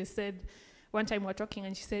villages said, one time we were talking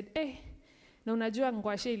and she said, na unajua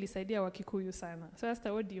ngwashe ilisaidia Wakikuyu sana. So I asked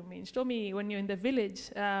her, what do you mean? She told me when you're in the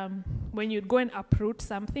village, when you'd go and uproot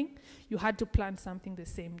something, you had to plant something the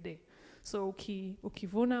same day. So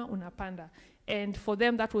ukivuna unapanda. And for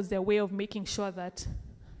them, that was their way of making sure that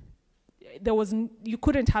you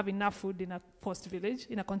couldn't have enough food in a forced village,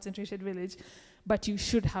 in a concentrated village, but you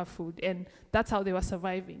should have food. And that's how they were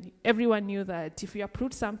surviving. Everyone knew that if you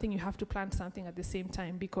uproot something, you have to plant something at the same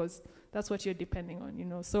time because that's what you're depending on, you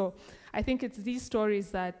know. So I think it's these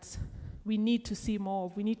stories that we need to see more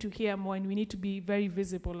of, we need to hear more, and we need to be very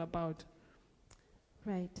visible about.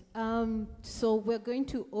 Right. So we're going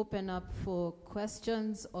to open up for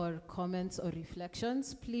questions or comments or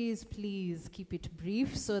reflections. Please, please keep it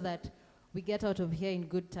brief so that we get out of here in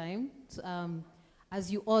good time. As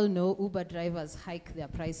you all know, Uber drivers hike their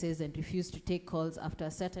prices and refuse to take calls after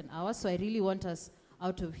a certain hour. So I really want us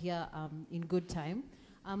out of here in good time.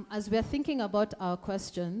 As we're thinking about our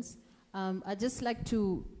questions, I'd just like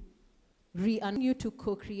to re-invite you to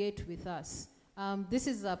co-create with us. This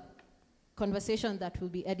is a conversation that will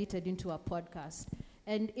be edited into a podcast.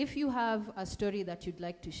 And if you have a story that you'd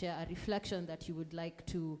like to share, a reflection that you would like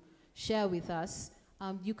to share with us,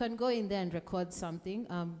 you can go in there and record something.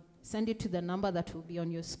 Send it to the number that will be on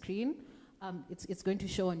your screen. It's going to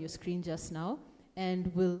show on your screen just now.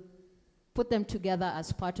 And we'll put them together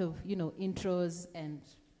as part of, you know, intros and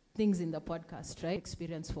things in the podcast, right?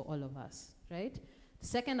 Experience for all of us, right? The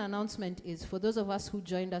second announcement is for those of us who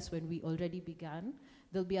joined us when we already began,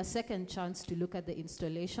 there'll be a second chance to look at the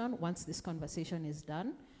installation once this conversation is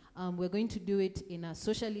done. We're going to do it in a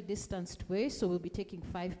socially distanced way, so we'll be taking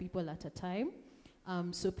 5 people at a time.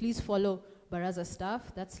 So please follow Baraza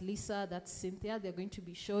staff. That's Lisa, that's Cynthia. They're going to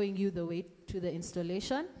be showing you the way to the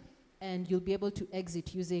installation, and you'll be able to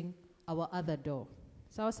exit using our other door.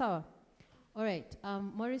 Sawa sawa? All right,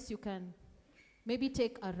 Maurice, you can maybe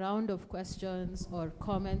take a round of questions or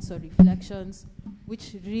comments or reflections,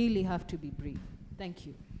 which really have to be brief. Thank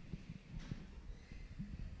you.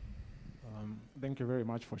 Thank you very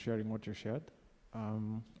much for sharing what you shared.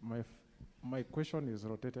 My question is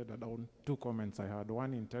rotated around 2 comments I had.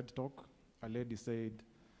 One in TED Talk, a lady said,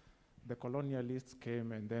 the colonialists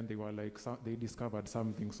came and then they were like, they discovered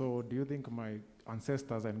something. So do you think my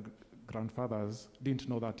ancestors and grandfathers didn't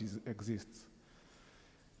know that it exists?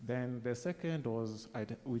 Then the second was,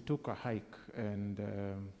 we took a hike and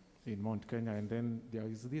in Mount Kenya, and then there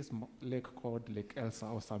is this lake called Lake Elsa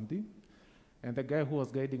or something. And the guy who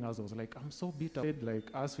was guiding us was like, I'm so bitter.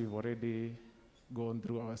 Like us, we've already gone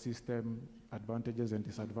through our system, advantages and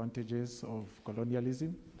disadvantages of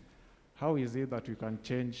colonialism. How is it that we can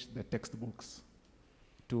change the textbooks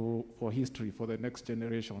for history for the next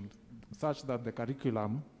generation, such that the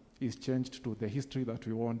curriculum is changed to the history that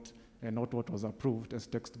we want and not what was approved as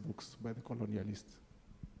textbooks by the colonialists?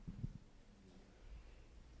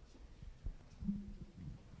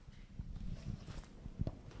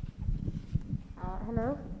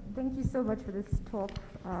 Hello, thank you so much for this talk.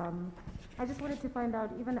 I just wanted to find out,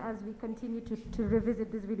 even as we continue to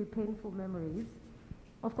revisit these really painful memories,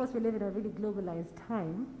 Of course, we live in a really globalized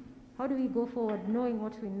time. How do we go forward knowing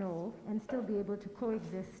what we know and still be able to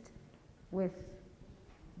coexist with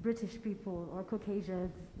British people or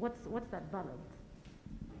Caucasians? What's that balance?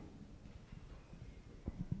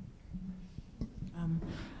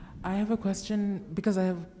 I have a question because I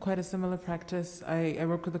have quite a similar practice. I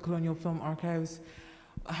work with the Colonial Film Archives.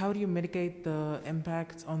 How do you mitigate the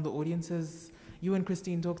impact on the audiences? You and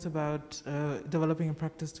Christine talked about developing a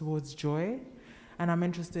practice towards joy, and I'm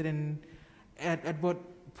interested in at what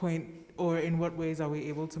point or in what ways are we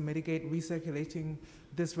able to mitigate recirculating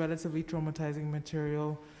this relatively traumatizing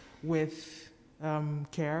material with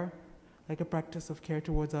care, like a practice of care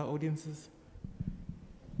towards our audiences?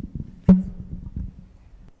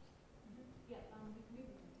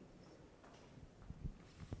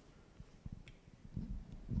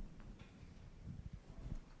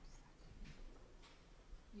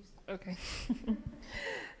 Okay.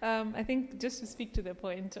 I think just to speak to the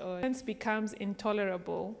point, violence becomes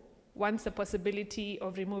intolerable once the possibility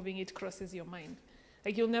of removing it crosses your mind.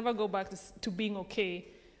 Like, you'll never go back to being okay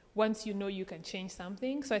once you know you can change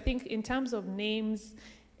something. So I think in terms of names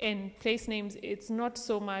and place names, it's not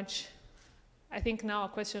so much, I think now a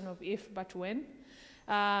question of if, but when.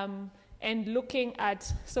 And looking at,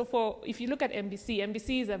 if you look at MBC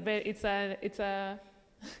is it's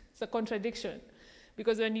a contradiction.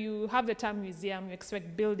 Because when you have the term museum, you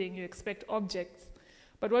expect building, you expect objects.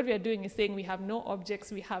 But what we are doing is saying we have no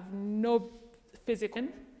objects, we have no physical,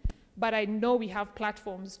 but I know we have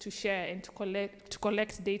platforms to share and to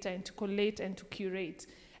collect data and to collate and to curate.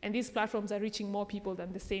 And these platforms are reaching more people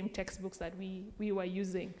than the same textbooks that we were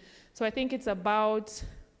using. So I think it's about,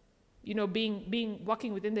 you know,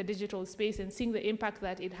 working within the digital space and seeing the impact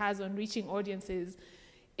that it has on reaching audiences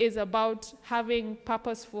is about having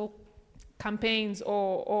purposeful campaigns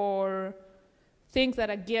or things that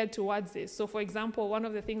are geared towards this. So for example, one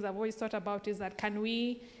of the things I've always thought about is that can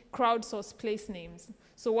we crowdsource place names?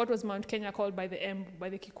 So what was Mount Kenya called by the Embu, by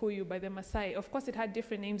the Kikuyu, by the Maasai? Of course it had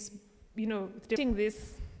different names, you know,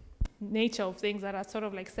 this nature of things that are sort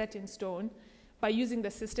of like set in stone by using the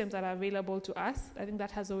systems that are available to us. I think that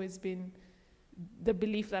has always been the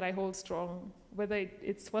belief that I hold strong. Whether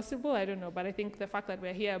it's possible, I don't know, but I think the fact that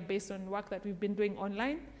we're here based on work that we've been doing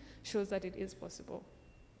online shows that it is possible.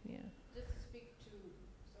 Yeah. Just to speak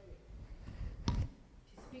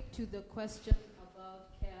to the question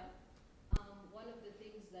about care, one of the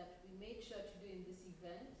things that we made sure to do in this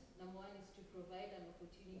event, number one, is to provide an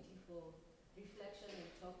opportunity for reflection and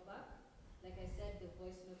talk back. Like I said, the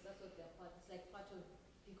voice notes, that's what they're part. It's like part of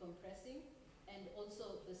decompressing, and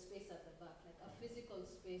also the space at the back, like a physical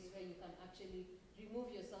space where you can actually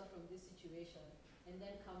remove yourself from this situation and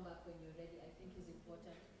then come back when you're ready, I think is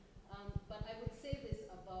important. But I would say this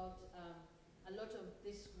about a lot of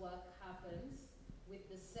this work happens with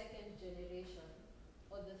the second generation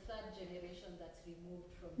or the third generation that's removed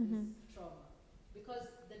from this trauma. Because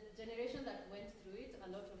the generation that went through it, a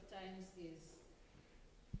lot of times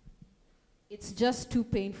it's just too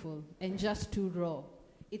painful and just too raw.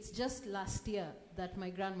 It's just last year that my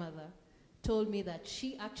grandmother told me that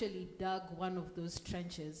she actually dug one of those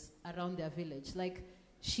trenches around their village. Like,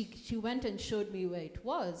 she went and showed me where it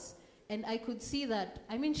was. And I could see that,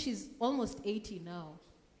 I mean, she's almost 80 now,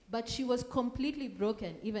 but she was completely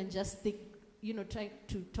broken, even just trying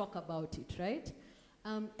to talk about it, right?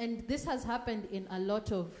 And this has happened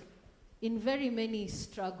in very many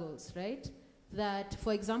struggles, right? That,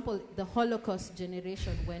 for example, the Holocaust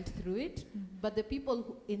generation went through it, but the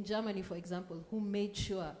people in Germany, for example, who made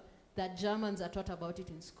sure that Germans are taught about it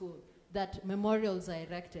in school, that memorials are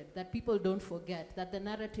erected, that people don't forget, that the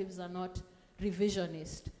narratives are not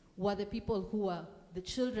revisionist, were the people who are the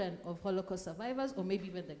children of Holocaust survivors or maybe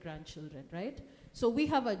even the grandchildren, right? So we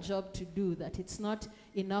have a job to do, that it's not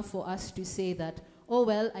enough for us to say that, oh,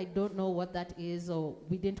 well, I don't know what that is, or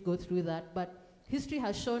we didn't go through that, but history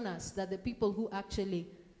has shown us that the people who actually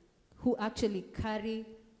carry,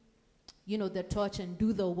 you know, the torch and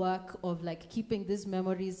do the work of like keeping these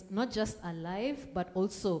memories not just alive, but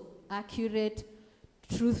also accurate,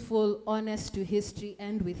 truthful, honest to history,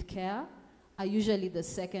 and with care, are usually the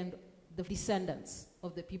descendants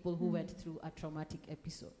of the people who went through a traumatic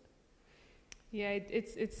episode. Yeah,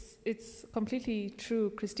 it's completely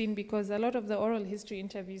true, Christine, because a lot of the oral history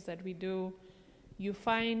interviews that we do, you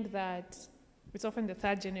find that it's often the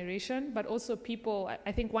third generation, but also people,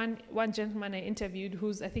 I think one gentleman I interviewed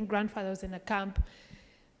whose, I think, grandfather was in a camp,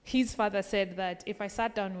 his father said that if I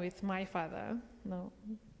sat down with my father,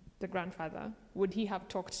 the grandfather, would he have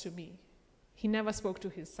talked to me? He never spoke to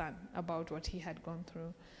his son about what he had gone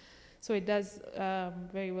through. So it does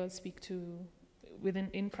very well speak to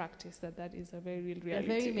in practice that is a very real reality.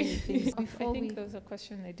 There are very many things. I think there was a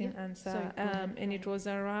question I didn't answer, Sorry, and it was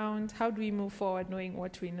around how do we move forward knowing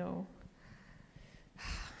what we know?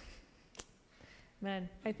 Man,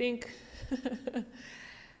 I think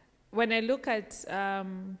when I look at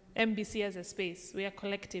MBC as a space, we are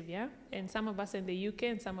collective, yeah? And some of us are in the UK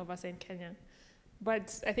and some of us are in Kenya.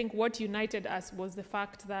 But I think what united us was the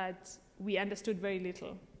fact that we understood very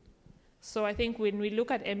little. So I think when we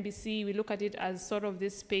look at MBC, we look at it as sort of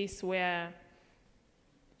this space where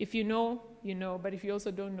if you know, you know, but if you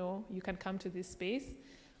also don't know, you can come to this space.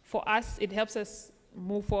 For us, it helps us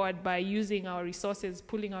move forward by using our resources,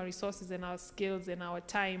 pulling our resources and our skills and our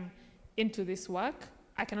time into this work.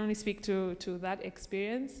 I can only speak to that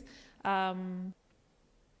experience. Another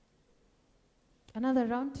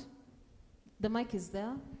round? The mic is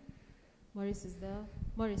there. Maurice is there.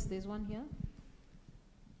 Maurice, there's one here.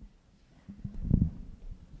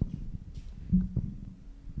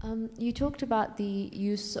 You talked about the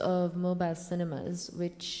use of mobile cinemas,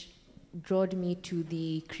 which brought me to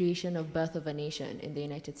the creation of Birth of a Nation in the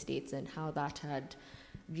United States and how that had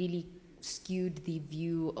really skewed the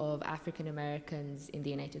view of African Americans in the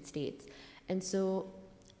United States. And so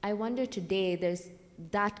I wonder today, there's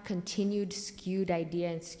that continued skewed idea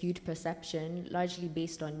and skewed perception, largely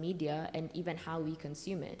based on media and even how we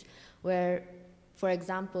consume it, where, for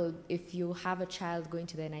example, if you have a child going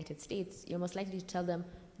to the United States, you're most likely to tell them,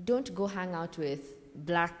 don't go hang out with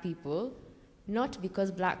black people, not because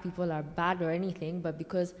black people are bad or anything, but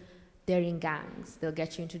because they're in gangs, they'll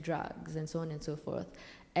get you into drugs, and so on and so forth.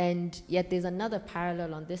 And yet there's another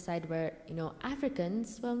parallel on this side where, you know,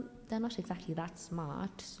 Africans, well, they're not exactly that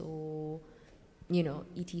smart, so, you know,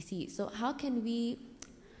 etc. So how can we,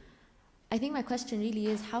 I think my question really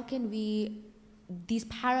is, how can we, these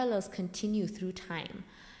parallels continue through time?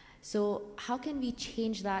 So how can we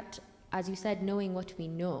change that, as you said, knowing what we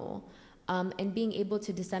know, and being able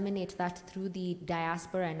to disseminate that through the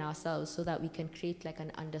diaspora and ourselves so that we can create like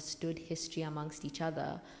an understood history amongst each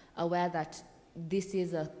other, aware that this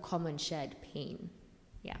is a common shared pain.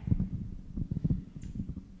 Yeah.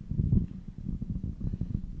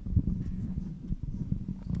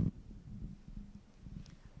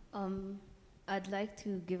 I'd like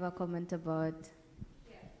to give a comment about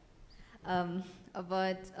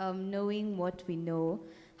knowing what we know,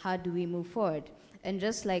 how do we move forward? And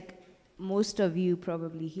just like most of you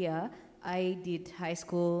probably here, I did high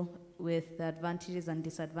school with the advantages and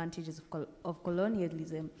disadvantages of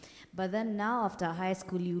colonialism. But then now after high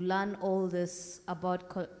school, you learn all this about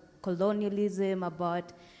colonialism,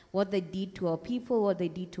 about what they did to our people, what they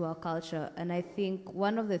did to our culture. And I think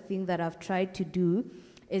one of the things that I've tried to do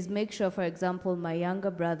is make sure, for example, my younger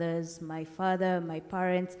brothers, my father, my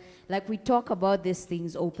parents, like we talk about these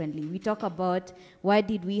things openly. We talk about why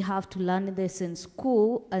did we have to learn this in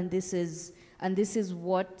school, and this is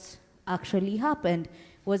what actually happened.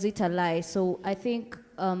 Was it a lie? So I think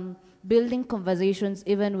building conversations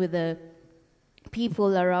even with the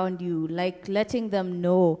people around you, like letting them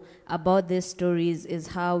know about these stories is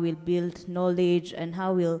how we'll build knowledge and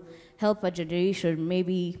how we'll help a generation.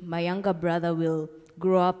 Maybe my younger brother will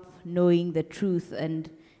grow up knowing the truth, and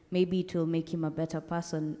maybe it will make him a better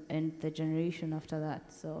person and the generation after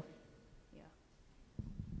that. So, yeah.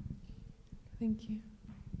 Thank you.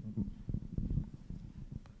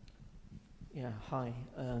 Yeah, hi.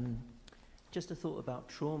 Just a thought about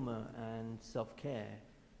trauma and self-care.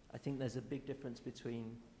 I think there's a big difference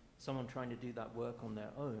between someone trying to do that work on their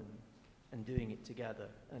own and doing it together,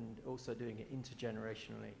 and also doing it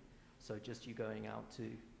intergenerationally. So just you going out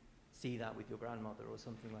to see that with your grandmother or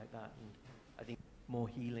something like that. And I think more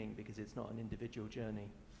healing because it's not an individual journey.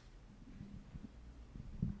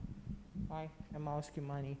 Hi, I'm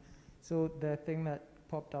Kimani. So the thing that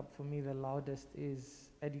popped up for me the loudest is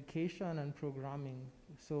education and programming.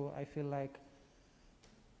 So I feel like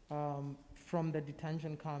from the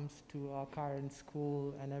detention camps to our current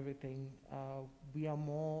school and everything, we are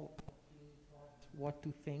more what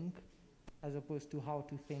to think as opposed to how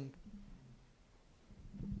to think.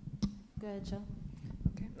 Go ahead, Chao.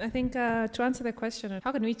 Okay. I think to answer the question,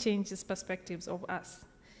 how can we change these perspectives of us?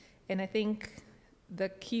 And I think the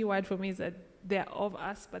key word for me is that they're of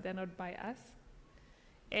us, but they're not by us.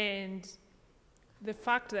 And the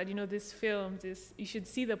fact that, you know, this film, you should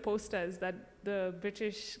see the posters that the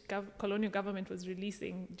British colonial government was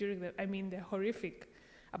releasing during they're horrific,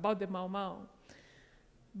 about the Mau Mau.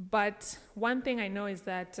 But one thing I know is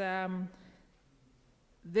that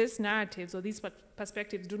these narratives or these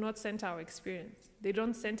perspectives do not center our experience. They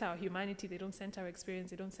don't center our humanity, they don't center our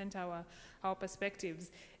experience, they don't center our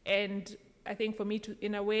perspectives. And I think for me to,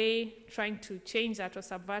 in a way, trying to change that or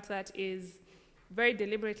subvert that is very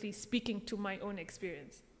deliberately speaking to my own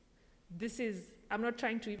experience. I'm not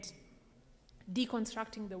trying to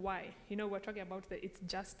deconstructing the why. You know, we're talking about it's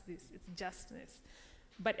just this, it's justness.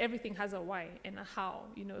 But everything has a why and a how,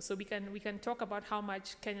 you know. So we can talk about how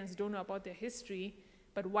much Kenyans don't know about their history,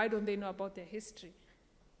 but why don't they know about their history?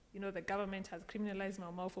 You know, the government has criminalized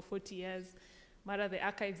Mau Mau for 40 years. Whether the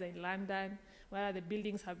archives are in London, whether the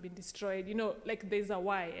buildings have been destroyed, you know, like there's a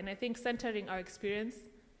why. And I think centering our experience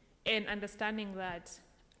and understanding that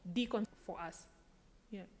for us.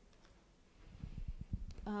 Yeah.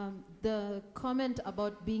 The comment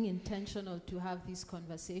about being intentional to have these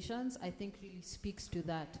conversations, I think really speaks to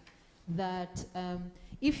that. That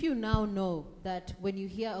if you now know that when you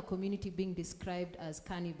hear a community being described as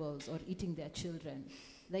cannibals or eating their children,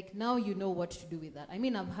 like now you know what to do with that. I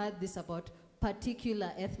mean, I've heard this about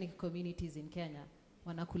particular ethnic communities in Kenya.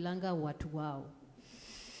 Wanakulanga watu wao.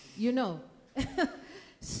 You know.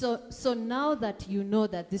 So now that you know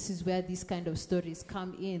that this is where these kind of stories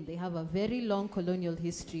come in, they have a very long colonial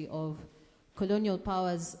history of colonial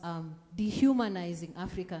powers dehumanizing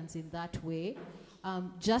Africans in that way,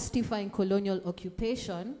 justifying colonial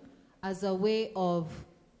occupation as a way of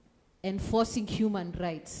enforcing human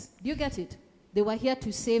rights. Do you get it? They were here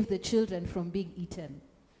to save the children from being eaten.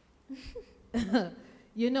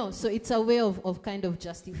 You know, so it's a way of kind of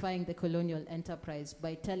justifying the colonial enterprise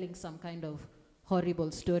by telling some kind of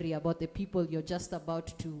horrible story about the people you're just about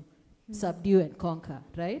to subdue and conquer,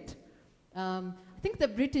 right? I think the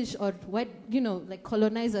British or white, you know, like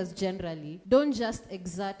colonizers generally, don't just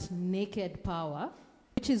exert naked power,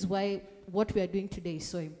 which is why what we are doing today is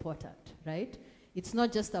so important, right? It's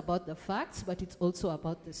not just about the facts, but it's also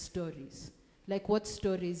about the stories. Like what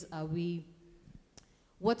stories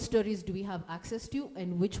do we have access to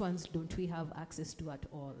and which ones don't we have access to at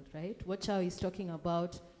all, right? What Chao is talking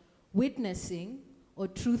about, witnessing or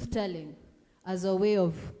truth-telling as a way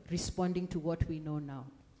of responding to what we know now,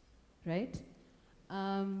 right?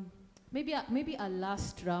 Maybe a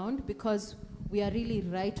last round, because we are really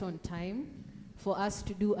right on time for us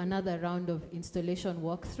to do another round of installation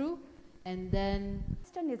walkthrough, and then... The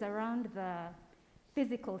question is around the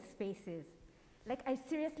physical spaces. Like, I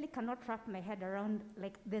seriously cannot wrap my head around,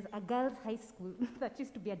 like, there's a girls' high school that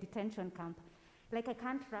used to be a detention camp. Like, I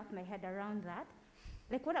can't wrap my head around that.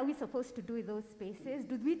 Like, what are we supposed to do with those spaces?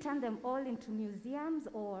 Do we turn them all into museums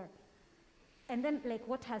or... And then, like,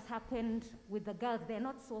 what has happened with the girls? They're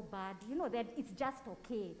not so bad. You know, that it's just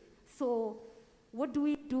okay. So what do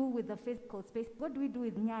we do with the physical space? What do we do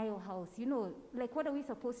with Nyayo House? You know, like, what are we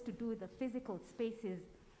supposed to do with the physical spaces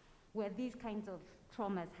where these kinds of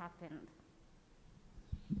traumas happened?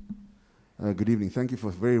 Good evening. Thank you for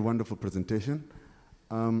a very wonderful presentation.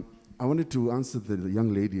 I wanted to answer the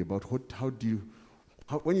young lady about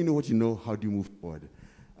when you know what you know, how do you move forward?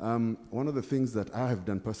 One of the things that I have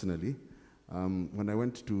done personally, when I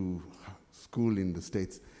went to school in the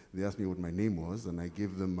States, they asked me what my name was, and I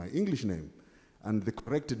gave them my English name. And they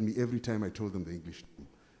corrected me every time I told them the English name.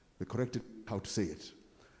 They corrected how to say it.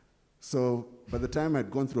 So by the time I'd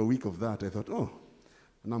gone through a week of that, I thought, oh,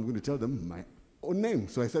 and I'm going to tell them my own name.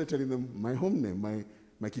 So I started telling them my home name,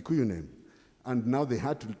 my Kikuyu name. And now they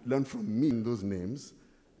had to learn from me those names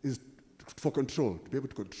is for control, to be able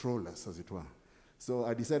to control us, as it were. So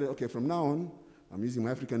I decided, okay, from now on, I'm using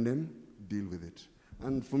my African name, deal with it.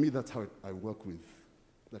 And for me, that's how I work with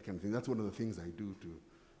that kind of thing. That's one of the things I do to,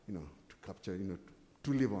 you know, to capture, you know,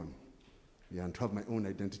 to live on, yeah, and to have my own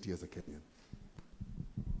identity as a Kenyan.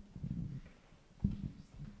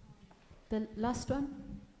 The last one?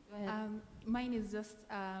 Go ahead. Mine is just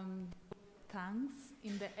thanks,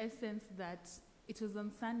 in the essence that it was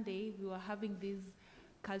on Sunday, we were having this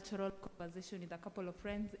cultural conversation with a couple of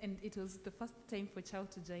friends, and it was the first time for Chao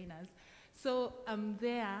to join us. So I'm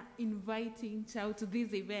there inviting Chao to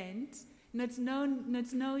this event, not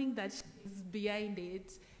knowing that she's behind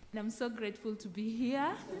it. And I'm so grateful to be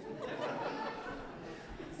here.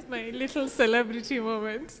 It's my little celebrity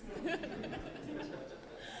moment.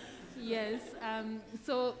 Yes,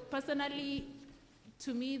 so personally,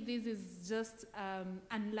 to me, this is just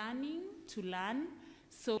unlearning to learn.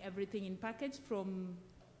 So everything in package, from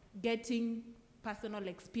getting personal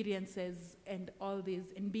experiences and all this,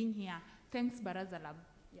 and being here. Thanks, Baraza Lab.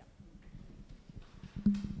 Yeah.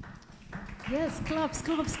 Yes, claps,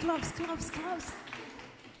 claps, claps, claps, claps.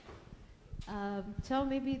 Chao,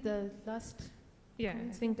 maybe the last. Yeah,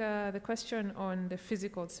 I think the question on the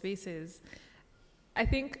physical spaces, I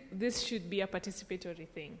think this should be a participatory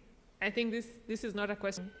thing. I think this is not a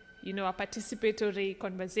question, you know, a participatory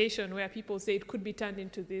conversation where people say it could be turned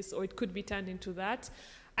into this or it could be turned into that.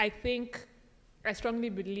 I think I strongly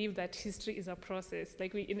believe that history is a process.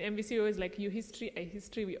 Like in MBC, we always like, you history, I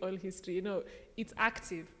history, we all history. You know, it's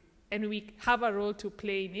active, and we have a role to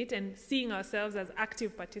play in it, and seeing ourselves as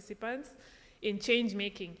active participants in change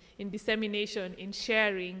making, in dissemination, in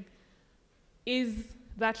sharing, is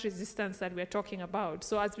that resistance that we're talking about.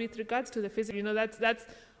 So as with regards to the physical, you know, that's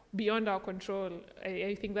beyond our control.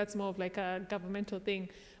 I think that's more of like a governmental thing.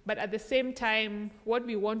 But at the same time, what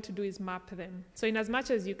we want to do is map them. So in as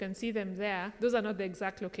much as you can see them there, those are not the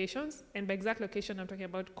exact locations. And by exact location, I'm talking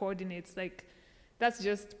about coordinates. Like, that's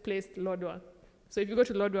just placed Lodwar. So if you go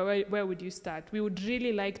to Lodwar, where would you start? We would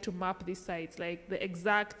really like to map these sites, like the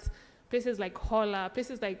exact places like Hola,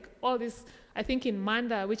 places like all this. I think in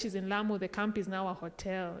Manda, which is in Lamu, the camp is now a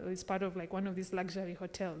hotel. It's part of like one of these luxury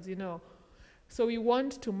hotels, you know. So we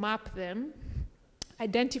want to map them,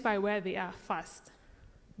 identify where they are first,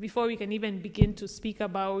 before we can even begin to speak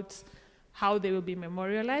about how they will be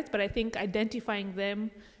memorialized. But I think identifying them,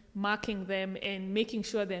 marking them, and making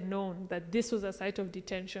sure they're known that this was a site of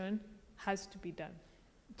detention has to be done.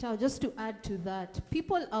 Chao, just to add to that,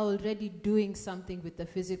 people are already doing something with the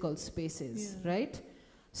physical spaces, right?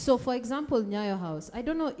 So for example, Nyayo House, I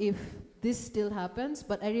don't know if this still happens,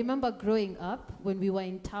 but I remember growing up when we were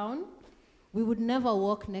in town, we would never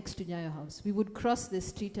walk next to Nyayo House. We would cross the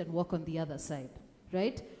street and walk on the other side,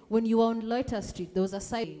 right? When you were on Loiter Street, there was a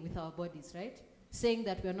sign with our bodies, right? Saying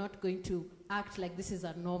that we're not going to act like this is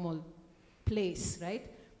a normal place,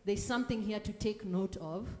 right? There's something here to take note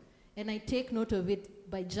of, and I take note of it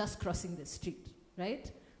by just crossing the street,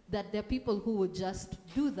 right? That there are people who would just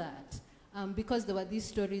do that because there were these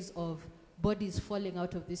stories of bodies falling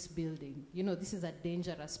out of this building. You know, this is a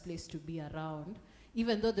dangerous place to be around.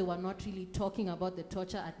 Even though they were not really talking about the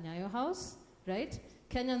torture at Nyayo House, right?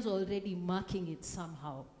 Kenyans were already marking it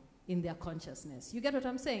somehow in their consciousness. You get what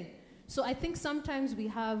I'm saying? So I think sometimes we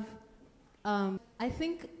have, I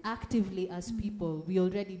think actively as people, we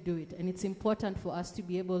already do it. And it's important for us to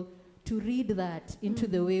be able to read that into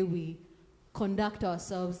the way we conduct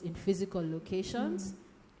ourselves in physical locations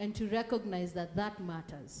and to recognize that that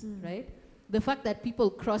matters, right? The fact that people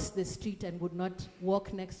cross the street and would not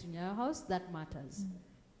walk next to Nyayo House, that matters.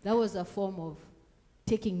 That was a form of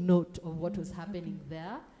taking note of what was happening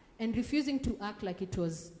there and refusing to act like it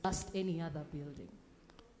was just any other building.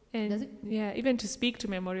 And yeah, even to speak to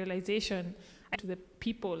memorialization to the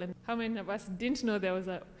people. And how many of us didn't know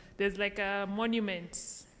there's like a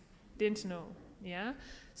monument? Didn't know, yeah?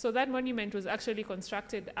 So that monument was actually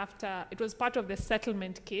constructed after, it was part of the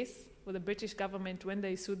settlement case for the British government when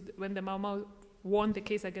the Mau Mau won the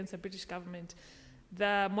case against the British government.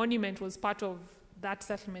 The monument was part of that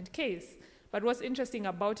settlement case. But what's interesting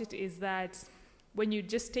about it is that when you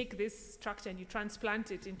just take this structure and you transplant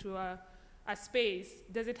it into a space,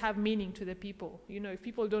 does it have meaning to the people? You know, if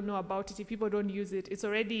people don't know about it, if people don't use it, it's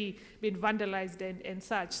already been vandalized and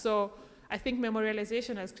such. So I think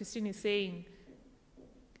memorialization, as Christine is saying,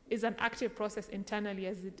 is an active process internally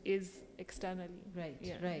as it is externally. Right,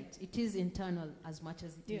 right. It is internal as much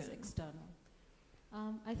as it is external.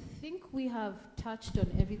 I think we have touched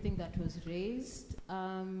on everything that was raised.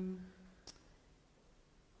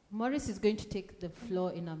 Maurice is going to take the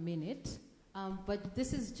floor in a minute, but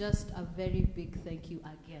this is just a very big thank you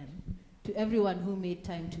again to everyone who made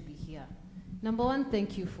time to be here. Number one,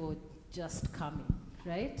 thank you for just coming,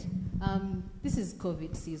 right? This is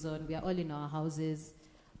COVID season. We are all in our houses.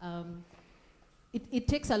 It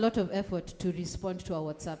takes a lot of effort to respond to a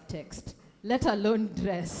WhatsApp text, let alone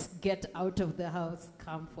dress, get out of the house,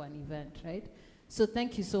 come for an event, right? So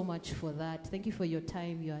thank you so much for that. Thank you for your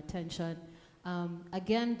time, your attention.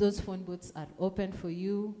 Again, those phone booths are open for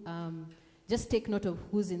you. Just take note of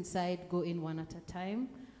who's inside, go in one at a time.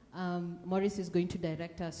 Maurice is going to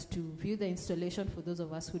direct us to view the installation for those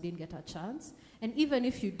of us who didn't get a chance. And even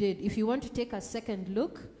if you did, if you want to take a second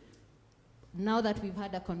look, now that we've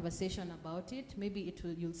had a conversation about it, maybe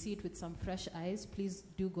you'll see it with some fresh eyes. Please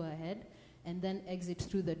do go ahead and then exit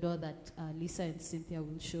through the door that Lisa and Cynthia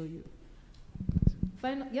will show you.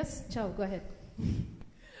 Yes, Chao, go ahead.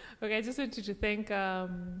 Okay, I just wanted to thank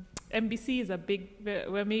MBC is a big,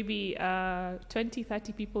 we're maybe 20,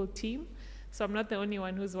 30 people team. So I'm not the only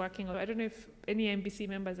one who's working on it. I don't know if any MBC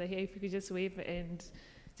members are here, if you could just wave and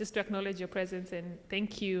just to acknowledge your presence and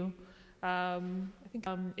thank you. I think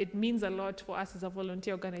it means a lot for us as a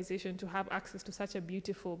volunteer organization to have access to such a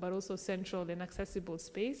beautiful but also central and accessible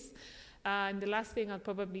space. And the last thing I'll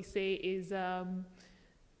probably say is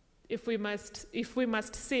if we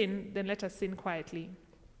must sin, then let us sin quietly.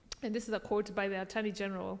 And this is a quote by the Attorney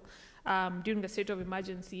General during the state of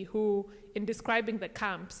emergency, who, in describing the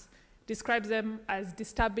camps, describes them as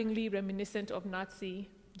disturbingly reminiscent of Nazi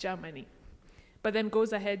Germany. but then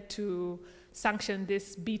goes ahead to sanction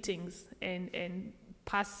these beatings and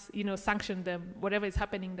pass, sanction them, whatever is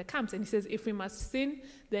happening in the camps. And he says, if we must sin,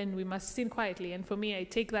 then we must sin quietly. And for me, I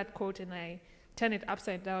take that quote and I turn it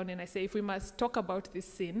upside down and I say, if we must talk about this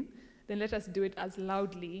sin, then let us do it as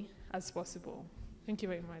loudly as possible. Thank you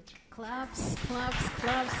very much. Claps, claps,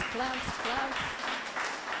 claps, claps, claps.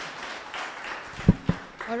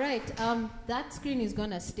 All right, that screen is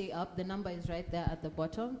going to stay up. The number is right there at the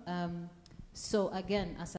bottom. So again, as